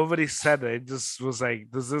 Nobody said it. It just was like,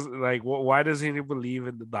 this is like, why does he believe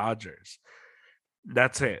in the Dodgers?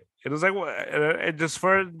 That's it. It was like, and just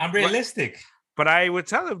for I'm realistic. But I would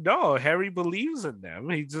tell him, no, Harry believes in them.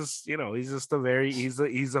 He just, he's just he's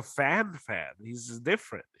a fan. He's just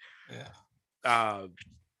different. Yeah.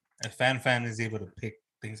 A fan is able to pick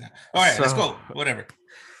things out. All right, let's go. Whatever.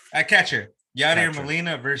 At catcher, Yadier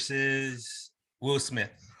Molina versus Will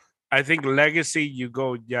Smith. I think legacy, you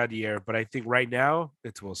go Yadier, but I think right now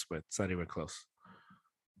it's Will Smith. It's not even close.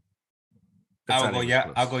 I'll go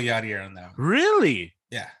Yadier on that one. Really?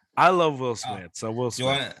 Yeah. I love Will Smith. So Will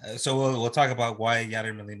Smith. We'll talk about why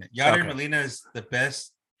Yadier Molina. Yadier Molina is the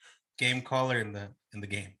best game caller in the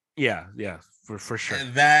game. Yeah, for sure.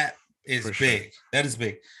 That is big. Sure. That is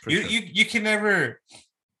big. You can never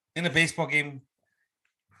in a baseball game.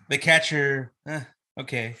 The catcher,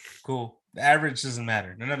 okay, cool. The average doesn't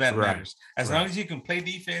matter. None of that matters. As long as you can play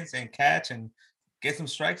defense and catch and get some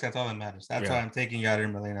strikes, that's all that matters. That's why I'm taking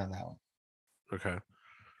Yadier Molina on that one. Okay.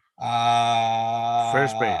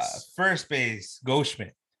 First base,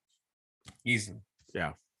 Goldschmidt. Easy.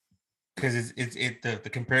 Yeah. Because the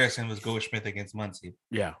comparison was Goldschmidt against Muncy.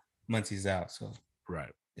 Yeah. Muncy's out, so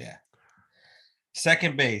right. Yeah.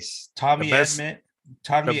 Second base, Tommy Edman.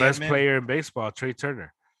 The best player in baseball, Trey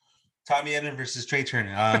Turner. Tommy Edman versus Trey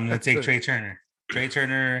Turner. I'm gonna take Trey Turner. Trey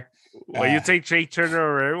Turner. Well, you take Trey Turner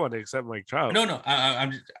over everyone except Mike Trout. No.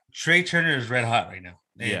 I'm Trey Turner is red hot right now.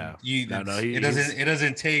 And it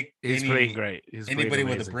doesn't take. He's playing great. Anybody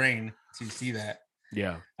with a brain to see that.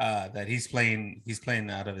 Yeah. That he's playing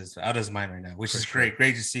out of his mind right now, which is great.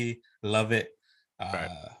 Great to see. Love it.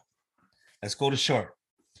 Let's go to short.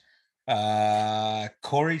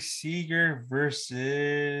 Corey Seager versus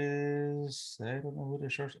I don't know who the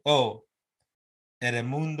short. Oh,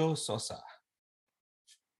 Edmundo Sosa.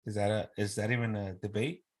 Is that even a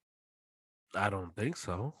debate? I don't think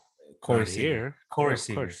so. Corey Seager. Corey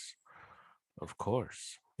Seager. Of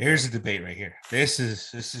course. Here's a debate right here. This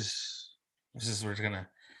is where it's gonna.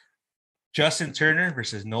 Justin Turner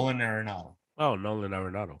versus Nolan Arenado. Oh, Nolan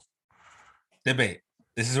Arenado. Debate.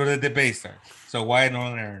 This is where the debate starts. So why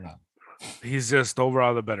Nolan Arenado? He's just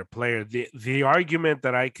overall the better player. The argument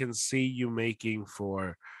that I can see you making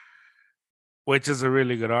for, which is a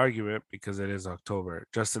really good argument because it is October,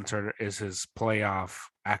 Justin Turner is his playoff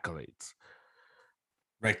accolades.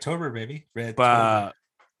 Redtober, baby. But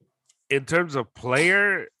in terms of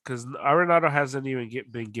player, because Arenado hasn't even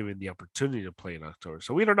been given the opportunity to play in October,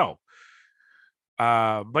 so we don't know.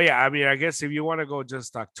 But yeah, I mean, I guess if you want to go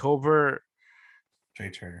just October, Trey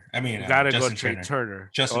Turner. I mean, you gotta go Trey Turner.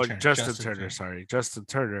 Justin Turner. Sorry, Justin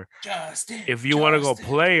Turner. If you want to go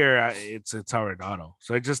player, it's Arenado.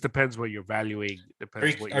 So it just depends what you're valuing.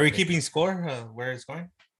 Are we keeping score? Where it's going?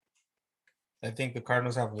 I think the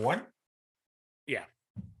Cardinals have one. Yeah.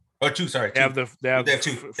 Oh, two. Sorry, two. They have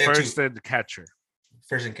two. First and catcher.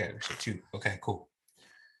 First and catcher. So two. Okay, cool.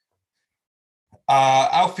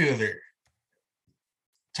 Outfielder.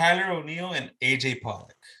 Tyler O'Neill and AJ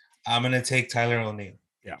Pollock. I'm gonna take Tyler O'Neill.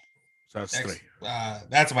 Yeah, so that's three.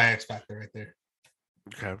 That's my X factor right there.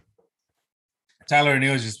 Okay. Tyler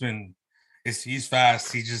O'Neill's just been, he's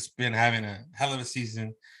fast. He's just been having a hell of a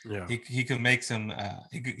season. Yeah. He could make some.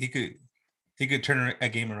 He could turn a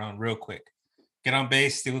game around real quick. Get on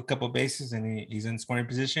base, steal a couple bases, and he's in scoring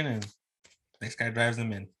position, and next guy drives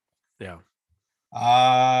them in. Yeah.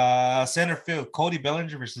 Center field: Cody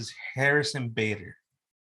Bellinger versus Harrison Bader.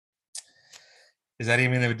 Is that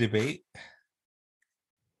even a debate?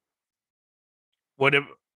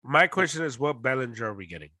 My question is, what Bellinger are we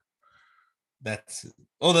getting? That's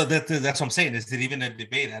what I'm saying. Is it even a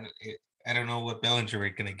debate? I don't know what Bellinger we're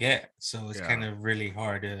gonna get. So it's kind of really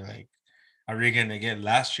hard to like. Are we gonna get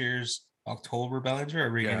last year's October Bellinger? Or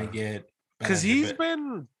are we gonna get? Because he's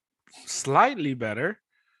been slightly better.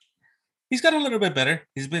 He's got a little bit better.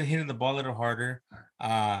 He's been hitting the ball a little harder.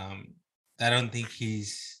 I don't think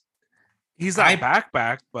he's not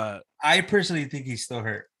back, but I personally think he's still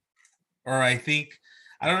hurt. Or I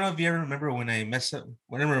don't know if you ever remember when I messed up.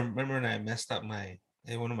 Remember when I messed up my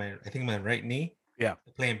I think my right knee. Yeah.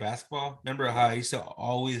 Playing basketball. Remember how I used to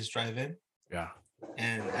always drive in? Yeah.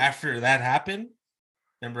 And after that happened,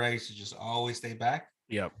 remember I used to just always stay back?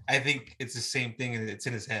 Yep. I think it's the same thing. It's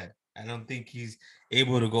in his head. I don't think he's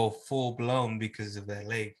able to go full blown because of that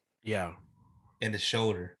leg Yeah. and the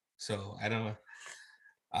shoulder. So I don't.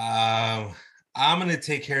 I'm gonna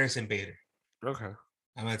take Harrison Bader. Okay.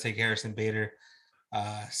 I'm gonna take Harrison Bader.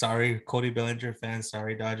 Sorry, Cody Bellinger fans.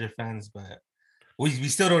 Sorry, Dodger fans, but we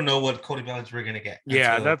still don't know what Cody Bellinger we're gonna get.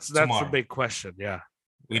 Yeah, Until that's the tomorrow. big question. Yeah.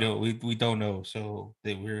 We don't we don't know. So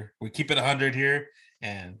we keep it 100 here,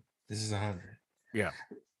 and this is 100. Yeah.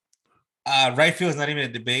 Right field is not even a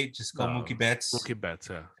debate. Just go No. Mookie Betts. Mookie Betts.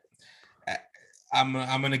 Yeah. I'm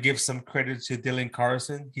gonna give some credit to Dylan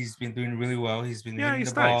Carlson. He's been doing really well. He's been Yeah, hitting the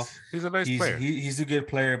he's ball. nice. He's a nice He's player. he's a good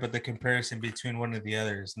player, but the comparison between one and the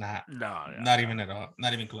other is not not even at all,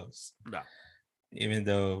 not even close. No. Even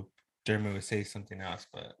though Dermot would say something else,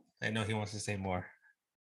 but I know he wants to say more.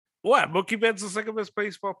 What? Mookie Betts is the second best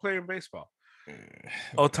baseball player in baseball.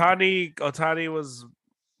 Otani was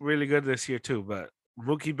really good this year too, but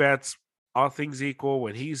Mookie Betts, all things equal,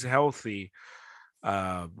 when he's healthy,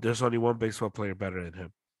 there's only one baseball player better than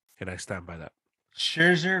him, and I stand by that.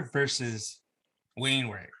 Scherzer versus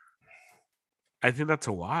Wainwright. I think that's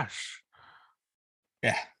a wash.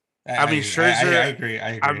 Yeah, I mean, Scherzer. I agree.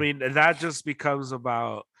 I mean, that just becomes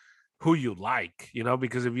about who you like,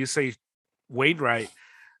 because if you say Wainwright,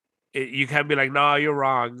 you can't be like, no, you're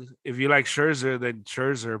wrong. If you like Scherzer, then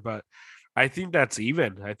Scherzer. But I think that's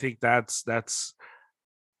even. I think that's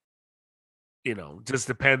just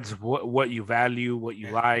depends what you value, what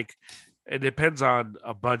you like. It depends on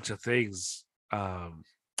a bunch of things. And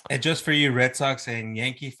just for you Red Sox and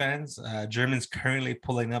Yankee fans, German's currently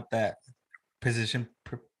pulling up that position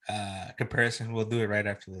comparison. We'll do it right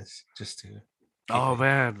after this, just to. Oh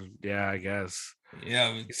man, yeah, I guess.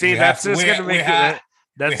 Yeah. See, that's just gonna make it.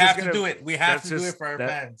 We have to do it. We have to do it for our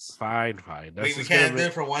fans. Fine. We can't do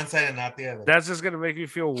it for one side and not the other. That's just gonna make me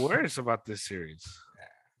feel worse about this series.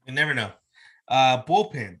 You never know.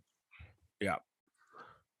 Bullpen. Yeah.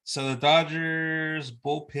 So the Dodgers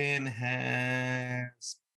bullpen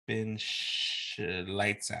has been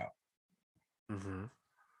lights out. Mm-hmm.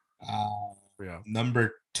 Yeah.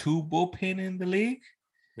 Number 2 bullpen in the league.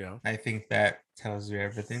 Yeah. I think that tells you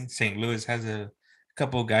everything. St. Louis has a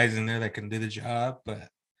couple of guys in there that can do the job, but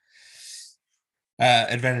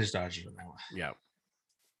advantage Dodgers on that one. Yeah.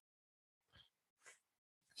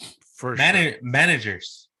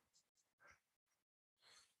 Managers.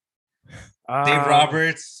 Dave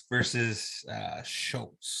Roberts versus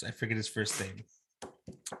Schultz. I forget his first name.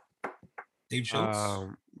 Dave Schultz?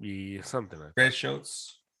 Yeah, something like Brett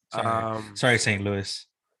Schultz. Sorry, St. Louis.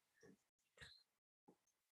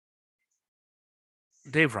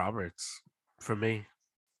 Dave Roberts, for me.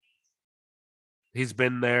 He's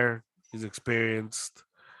been there. He's experienced.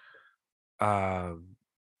 I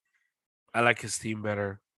like his team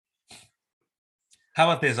better. How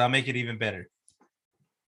about this? I'll make it even better.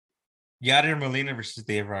 Yadier Molina versus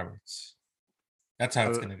Dave Roberts. That's how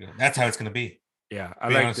it's gonna go. That's how it's gonna be. Yeah, I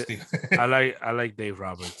like Dave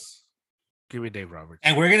Roberts. Give me Dave Roberts.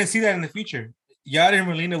 And we're gonna see that in the future. Yadier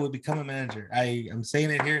Molina will become a manager. I'm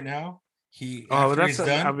saying it here now. That's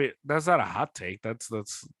not a hot take. That's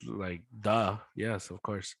like duh. Yes, of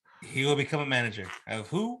course. He will become a manager. Of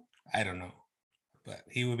who? I don't know. But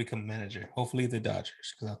he will become a manager. Hopefully the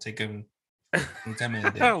Dodgers, because I'll take him anytime in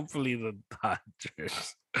the day. Hopefully the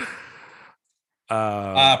Dodgers.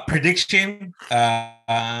 Prediction: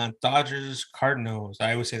 Dodgers, Cardinals.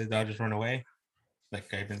 I always say the Dodgers run away,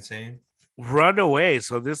 like I've been saying. Run away.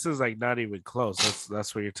 So this is like not even close.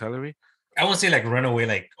 That's what you're telling me. I won't say like run away,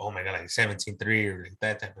 like oh my god, like 17-3 or like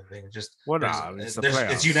that type of thing. Just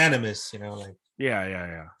it's unanimous, like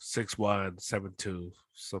yeah. 6-1, 7-2,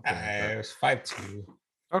 something. Like that. It was 5-2.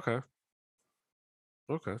 Okay.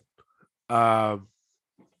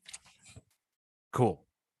 Cool.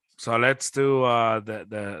 So let's do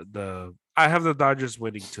the. I have the Dodgers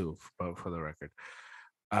winning too, but for the record,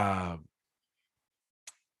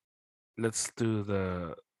 let's do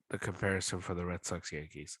the comparison for the Red Sox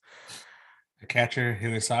Yankees. The catcher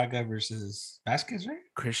Hirasaga versus Vasquez, right?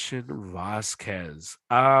 Christian Vasquez.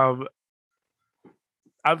 I'm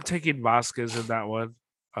taking Vasquez in that one.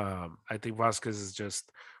 I think Vasquez is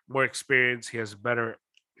just more experienced. He has a better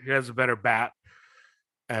bat,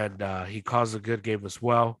 and he calls a good game as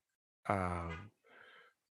well.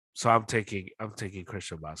 So I'm taking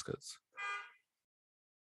Christian Vasquez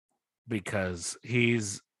because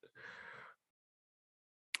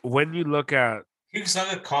when you look at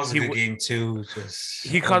Hirasaga calls a good game too.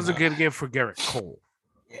 He calls a good game for Garrett Cole.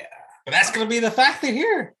 Yeah. But that's gonna be the factor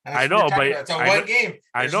here. I know, but it's a one game.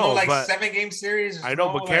 There's no like but 7-game series. I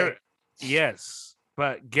know, but yes,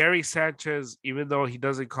 but Gary Sanchez, even though he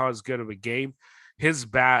doesn't call as good of a game, his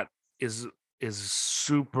bat is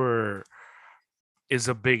super is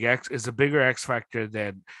a bigger X factor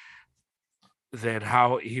than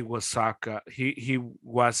how Hiwasaka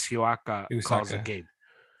calls a game.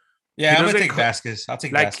 Yeah, I'm gonna take Vasquez. I'll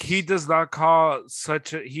take Vasquez. He does not call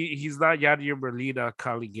such a he's not Yadier Molina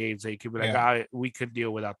calling games that he can be like, we could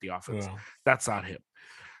deal without the offense. Yeah. That's not him.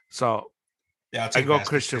 So I go Vasquez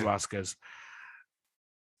Christian too. Vasquez.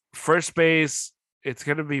 First base, it's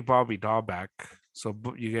gonna be Bobby Dahlbeck. So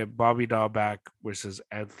you get Bobby Dahlbeck versus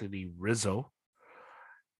Anthony Rizzo.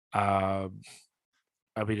 I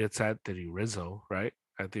mean, it's Anthony Rizzo, right?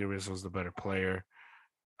 Anthony Rizzo's the better player.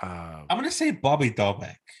 I'm gonna say Bobby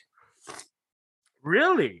Dahlbeck.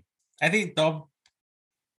 Really? I think I'm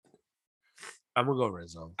gonna go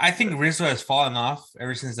Rizzo. I think Rizzo has fallen off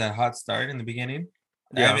ever since that hot start in the beginning.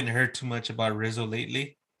 Yeah. I haven't heard too much about Rizzo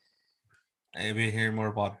lately. I've been hearing more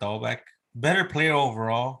about Dahlbeck. Better player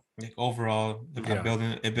overall. Like overall, if I'm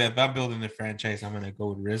building the franchise, I'm gonna go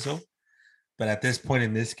with Rizzo. But at this point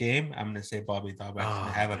in this game, I'm gonna say Bobby Dahlbeck's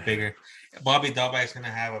gonna have a bigger. Bobby Dahlbeck's gonna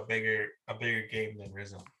have a bigger game than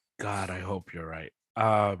Rizzo. God, I hope you're right.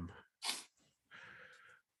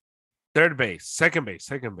 Third base, second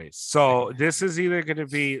base. So this is either going to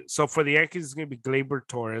be for the Yankees, it's going to be Gleyber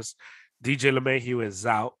Torres. DJ LeMahieu is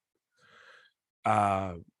out.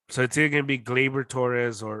 So it's either going to be Gleyber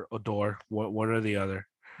Torres or Odor, one or the other.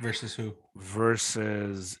 Versus who?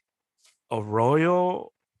 Versus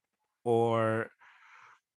Arroyo, or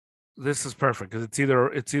this is perfect because it's either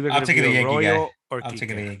going to be Arroyo or I'm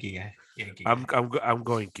taking a Yankee guy. I'm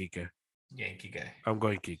going Kike. Yankee guy. I'm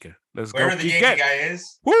going Kike. Let's Wherever go. The Yankee guy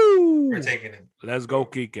is, woo! We're taking him. Let's go,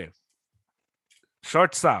 Kike.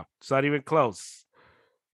 Shortstop. It's not even close.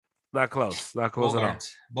 Not close. Not close at all.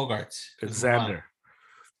 Bogarts. It's Xander.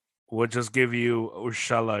 We'll just give you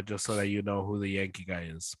Urshela just so that you know who the Yankee guy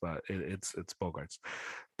is, but it's Bogarts.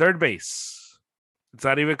 Third base. It's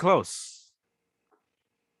not even close.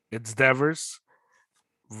 It's Devers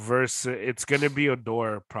versus. It's gonna be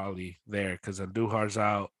Odor probably there because Andujar's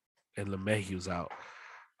out and LeMahieu's out.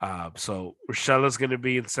 So Urshela's gonna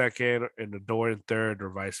be in second and Odor in third,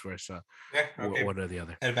 or vice versa. Yeah, okay. One or the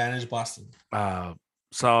other. Advantage Boston.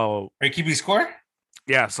 So are you keeping score?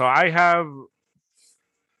 Yeah. So I have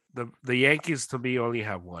the Yankees to me only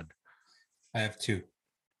have one. I have two.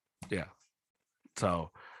 Yeah.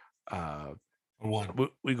 So one.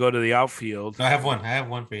 We go to the outfield. No, I have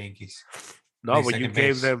one for Yankees. No, but you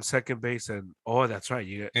gave them second base, and that's right.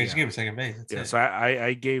 You just gave him second base. That's so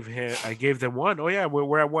I gave them one. Oh yeah,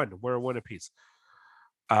 we're at one. We're at one apiece.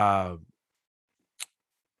 Left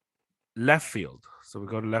field. So we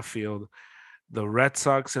go to left field. The Red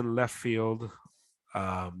Sox in left field.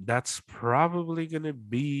 That's probably gonna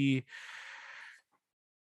be.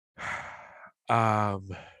 That's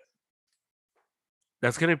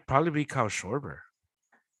gonna probably be Kyle Schwarber,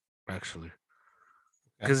 actually.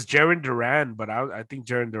 Because Jarren Duran, but I think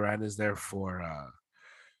Jarren Duran is there for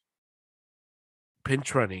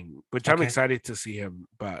pinch running, which I'm excited to see him.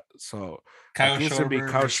 But so Kyle Schwarber, to be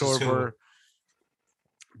Kyle Schwarber,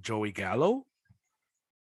 Joey Gallo,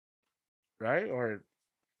 right? Or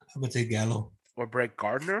I'm gonna take Gallo. Or Brett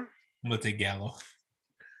Gardner. I'm gonna take Gallo.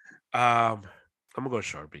 I'm gonna go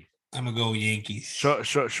Sharpie. I'm gonna go Yankees.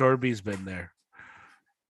 Sharpie's been there.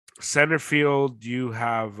 Center field, you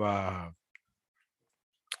have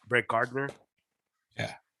Brett Gardner.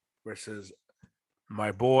 Yeah. Versus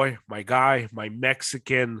my boy, my guy, my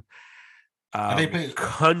Mexican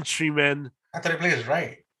countryman. I thought he plays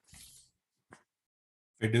right.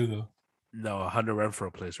 Verdugo. No, Hunter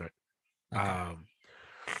Renfroe plays right. Okay.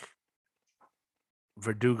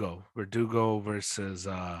 Verdugo versus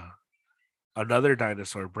another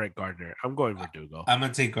dinosaur, Brett Gardner. I'm going Verdugo. I'm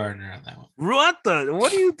gonna take Gardner on that one. What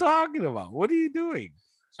are you talking about? What are you doing?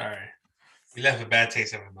 Sorry, you left a bad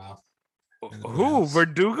taste in my mouth. Who?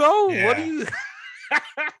 Verdugo? Yeah. What are you?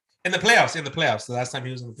 In the playoffs. The last time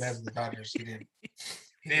he was in the playoffs with the Dodgers, he didn't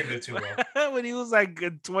do too well. When he was like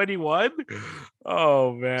 21.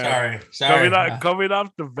 Oh man. Sorry. Coming off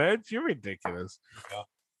the bench, you're ridiculous.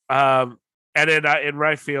 And then in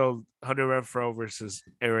right field, Hunter Renfroe versus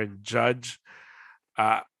Aaron Judge.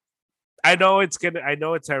 I know it's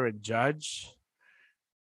Aaron Judge,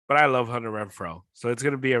 but I love Hunter Renfroe, so it's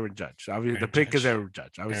gonna be Aaron Judge. Obviously, the pick is Aaron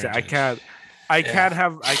Judge. Obviously, I can't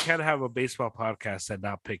have a baseball podcast and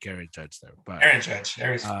not pick Aaron Judge there. But Aaron Judge,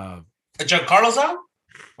 Giancarlo's out,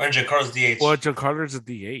 or Giancarlo's DH? Well, Giancarlo's a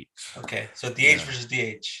DH. Okay, so DH versus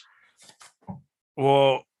DH.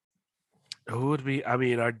 Well, Who would be? I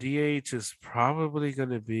mean, our DH is probably going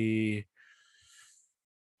to be.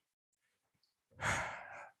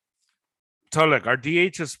 So look, our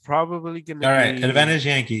DH is probably going to All right, be advantage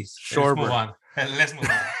Yankees. Let's move Schwarber. on. Let's move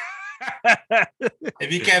on.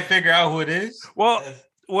 If you can't figure out who it is, well,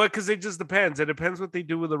 because it just depends. It depends what they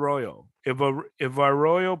do with Arroyo. If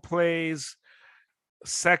Arroyo plays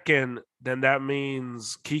second, then that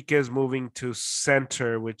means Kike is moving to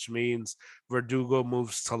center, which means Verdugo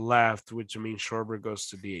moves to left, which means Schwarber goes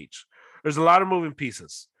to DH. There's a lot of moving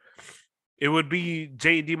pieces. It would be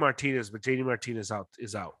JD Martinez, but JD Martinez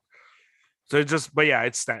is out. So it's just, but yeah,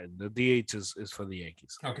 it's Stanton. The DH is for the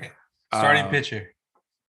Yankees. okay. Starting pitcher.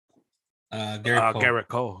 Garrett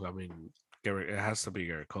Cole. I mean, it has to be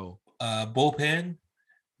Garrett Cole. Bullpen.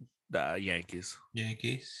 The Yankees.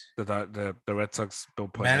 The Red Sox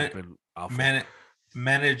bullpen have been awful.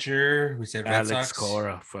 Manager. We said Red Alex Sox.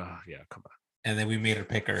 Cora. Yeah, come on. And then we made our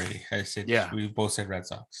pick already. I said, we both said Red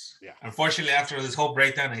Sox. Yeah. Unfortunately, after this whole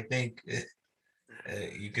breakdown, I think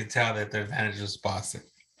you can tell that the advantage was Boston.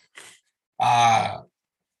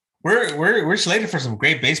 We're slated for some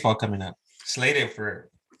great baseball coming up. Slated for.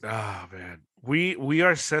 Oh man, we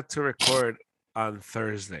are set to record on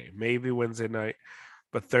Thursday, maybe Wednesday night,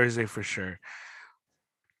 but Thursday for sure.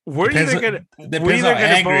 Depends how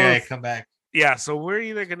angry I come back. Yeah, so we're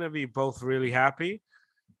either gonna be both really happy.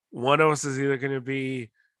 One of us is either gonna be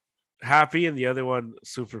happy and the other one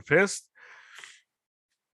super pissed.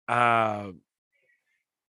 The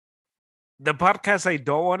podcast I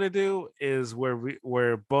don't want to do is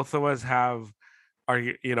where both of us have our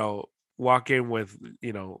walk in with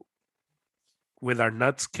with our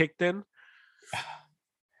nuts kicked in.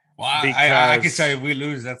 Well, I can tell you, if we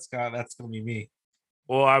lose, that's gonna be me.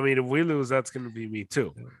 Well, I mean, if we lose, that's gonna be me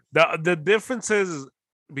too. The difference is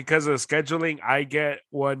because of scheduling, I get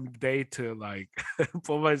one day to like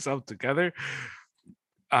pull myself together.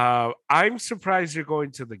 I'm surprised you're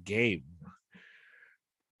going to the game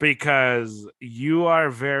because you are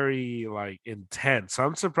very like intense.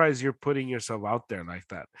 I'm surprised you're putting yourself out there like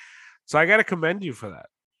that. So I got to commend you for that,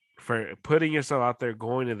 for putting yourself out there,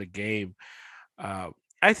 going to the game.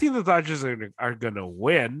 I think the Dodgers are going to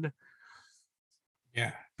win.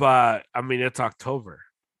 Yeah. But I mean, it's October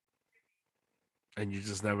and you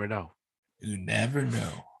just never know. You never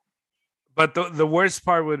know. But the worst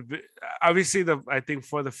part would be, obviously, I think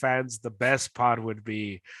for the fans, the best part would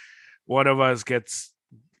be one of us gets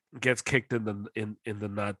kicked in the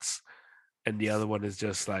nuts, and the other one is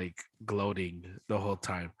just like gloating the whole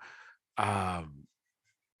time. And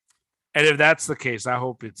if that's the case, I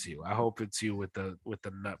hope it's you. I hope it's you with the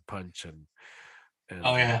nut punch and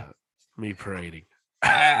oh yeah, me parading.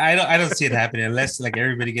 I don't see it happening unless like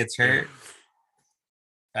everybody gets hurt.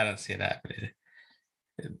 I don't see it happening.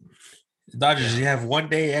 Dodgers, you have 1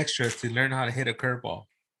 day extra to learn how to hit a curveball.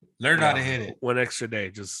 Learn how to hit it. One extra day.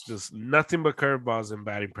 Just nothing but curveballs in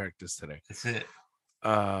batting practice today. That's it.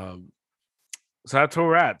 So that's where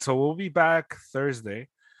we're at. So we'll be back Thursday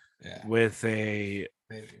with the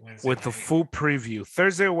full preview.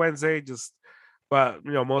 Thursday or Wednesday, but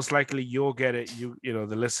most likely you'll get it.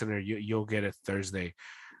 The listener, you'll get it Thursday,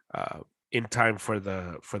 in time for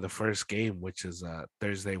the first game, which is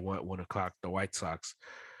Thursday 1:00, the White Sox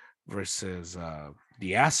versus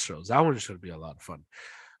the Astros. That one should be a lot of fun.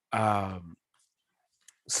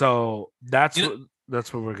 So that's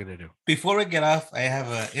what we're gonna do. Before we get off, I have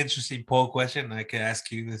an interesting poll question. I can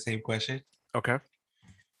ask you the same question. Okay.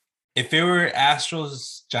 If it were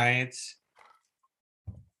Astros Giants,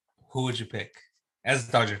 who would you pick as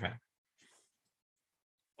a Dodger fan?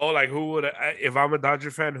 Oh, like who would if I'm a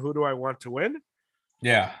Dodger fan, who do I want to win?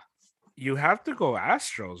 Yeah. You have to go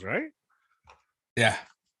Astros, right? Yeah.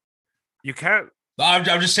 You can't. I'm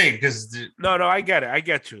just saying because no, I get it. I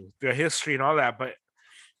get you. The history and all that, but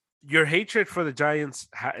your hatred for the Giants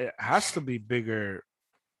has to be bigger.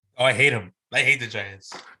 Oh, I hate them. I hate the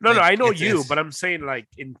Giants. No, I know you, but I'm saying like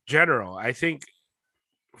in general. I think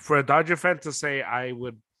for a Dodger fan to say I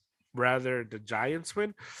would rather the Giants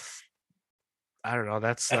win, I don't know.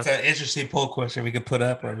 That's an interesting poll question we could put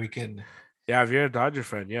up, or we can. Yeah, if you're a Dodger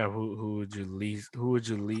fan, who would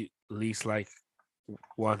you least like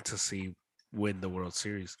want to see win the World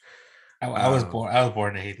Series? I was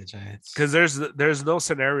born to hate the Giants because there's no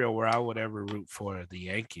scenario where I would ever root for the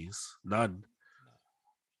Yankees. None.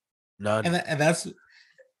 And that's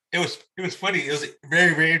it was funny. It was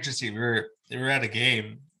very, very interesting. We were at a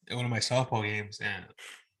game, one of my softball games, and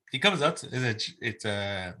he comes up to it's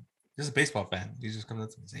a baseball fan. He just comes up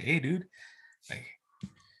to me and say, "Hey, dude, like,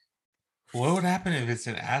 what would happen if it's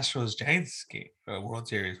an Astros Giants game, World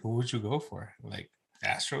Series? Who would you go for? Like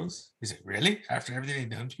Astros?" He's like, "Really? After everything they've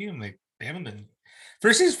done to you?" I'm like, They haven't done.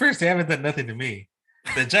 First things first, they haven't done nothing to me.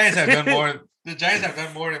 The Giants have done more. The Giants have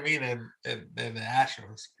done more to me than the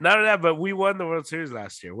Astros. None of that, but we won the World Series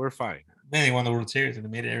last year. We're fine. Then they won the World Series and they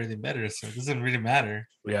made everything better. So it doesn't really matter.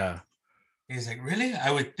 Yeah. He's like, really?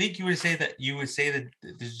 I would think you would say that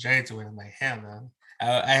the Giants win. I'm like, hell no.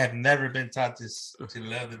 I have never been taught to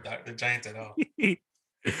love the Giants at all.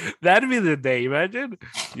 That'd be the day. Imagine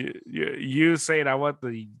you saying, "I want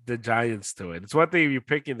the Giants to win." It's one thing if you're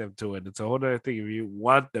picking them to win. It's a whole other thing if you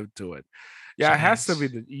want them to win. Yeah, Giants. It has to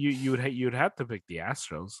be you'd have to pick the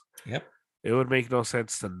Astros. Yep. It would make no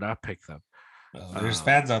sense to not pick them. Well, there's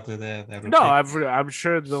fans out there that no, I'm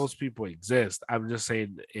sure those people exist. I'm just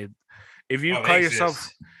saying it. If you call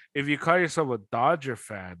yourself a Dodger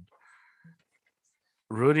fan,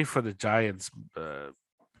 rooting for the Giants,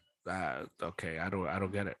 okay, I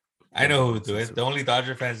don't get it. I know who would do it. The only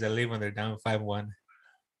Dodger fans that leave when they're down 5-1.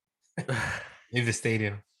 Leave the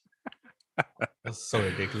stadium. That's so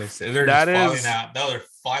ridiculous. They're falling out. No, they're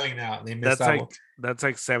falling out. They missed out. That's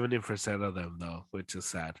like 70% of them though, which is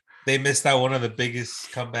sad. They missed out one of the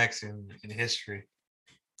biggest comebacks in history.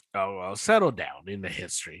 Oh well, settle down in the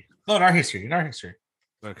history. No, in our history.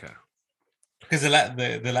 Okay. Because the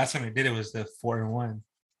last time they did it was the 4-1.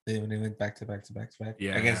 When they went back to back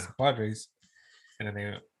against the Padres, and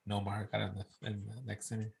then Nomar got in the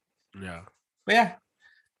next inning. Yeah. But yeah,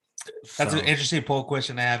 that's an interesting poll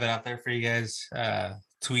question. I have it out there for you guys.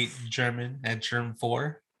 Tweet German at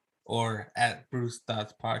Germ4 or at Bruce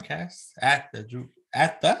Thoughts Podcast at Bruce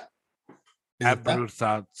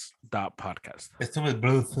Thoughts Podcast. It's too much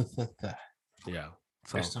Bruce. Yeah.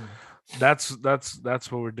 So that's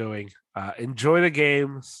what we're doing. Enjoy the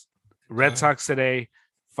games. Red Sox today,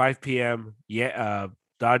 5 p.m. Yeah,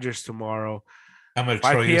 Dodgers tomorrow. I'm gonna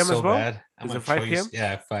troll you so bad. Is it 5 p.m.?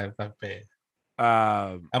 Yeah, 5 p.m.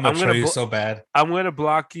 I'm gonna troll you so bad. I'm gonna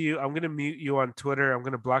block you. I'm gonna mute you on Twitter. I'm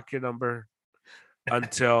gonna block your number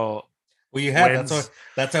until. Well, you have.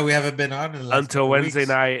 That's why we haven't been on until Wednesday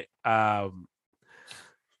night.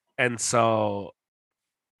 And so,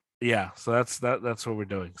 yeah. So that's what we're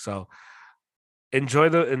doing. So. Enjoy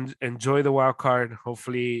the wild card.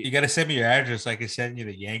 Hopefully, you gotta send me your address so I can send you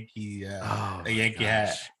the Yankee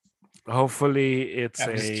hat. Hopefully, it's I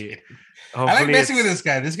like messing with this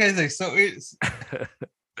guy. This guy's like so.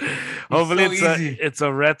 Hopefully, it's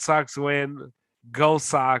a Red Sox win. Go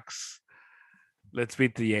Sox! Let's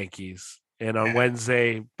beat the Yankees. And on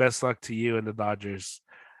Wednesday, best luck to you and the Dodgers.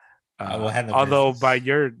 Although by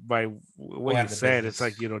what you said, it's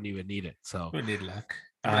like you don't even need it. So we need luck.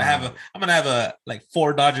 I'm gonna have like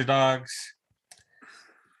 4 Dodger dogs,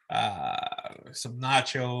 some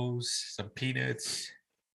nachos, some peanuts,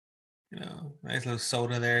 nice little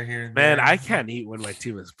soda there here. And man, there. I can't eat when my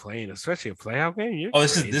team is playing, especially a playoff game.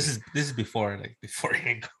 This is before the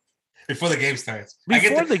game starts.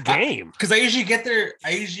 Before the game, because I usually get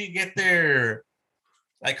there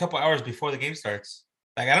like a couple hours before the game starts.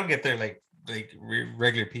 Like I don't get there like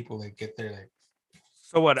regular people that get there like.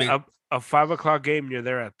 So what? A 5 o'clock game. You're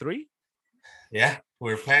there at 3. Yeah,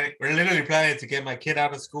 we're literally planning to get my kid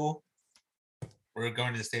out of school. We're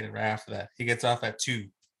going to the stadium right after that. He gets off at 2.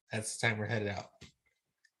 That's the time we're headed out.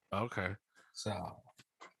 Okay. So,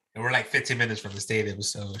 and we're like 15 minutes from the stadium,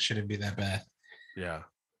 so it shouldn't be that bad. Yeah.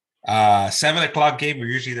 7 o'clock game. We're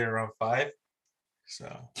usually there around 5.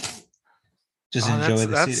 So, just enjoy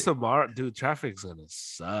that's tomorrow, dude. Traffic's gonna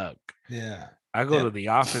suck. Yeah. I go to the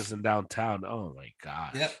office in downtown. Oh my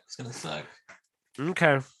god. Yep, it's gonna suck.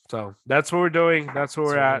 Okay, so that's what we're doing. That's where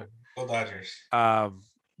we're at. Go Dodgers.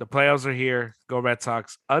 The playoffs are here. Go Red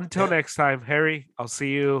Sox. Until next time, Harry. I'll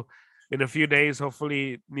see you in a few days.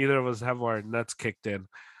 Hopefully, neither of us have our nuts kicked in.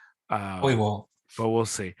 We won't, but we'll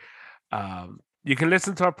see. You can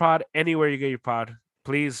listen to our pod anywhere you get your pod.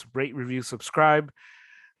 Please rate, review, subscribe.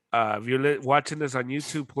 If you're watching this on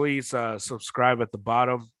YouTube, please subscribe at the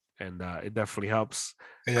bottom. And it definitely helps.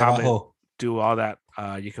 Comment, do all that.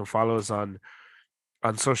 You can follow us on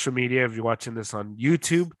social media. If you're watching this on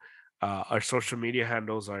YouTube, our social media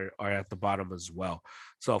handles are at the bottom as well.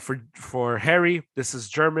 So for Harry, this is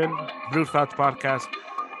German Brew Thoughts Podcast.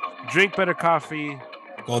 Drink better coffee.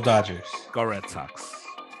 Go Dodgers. Go Red Sox.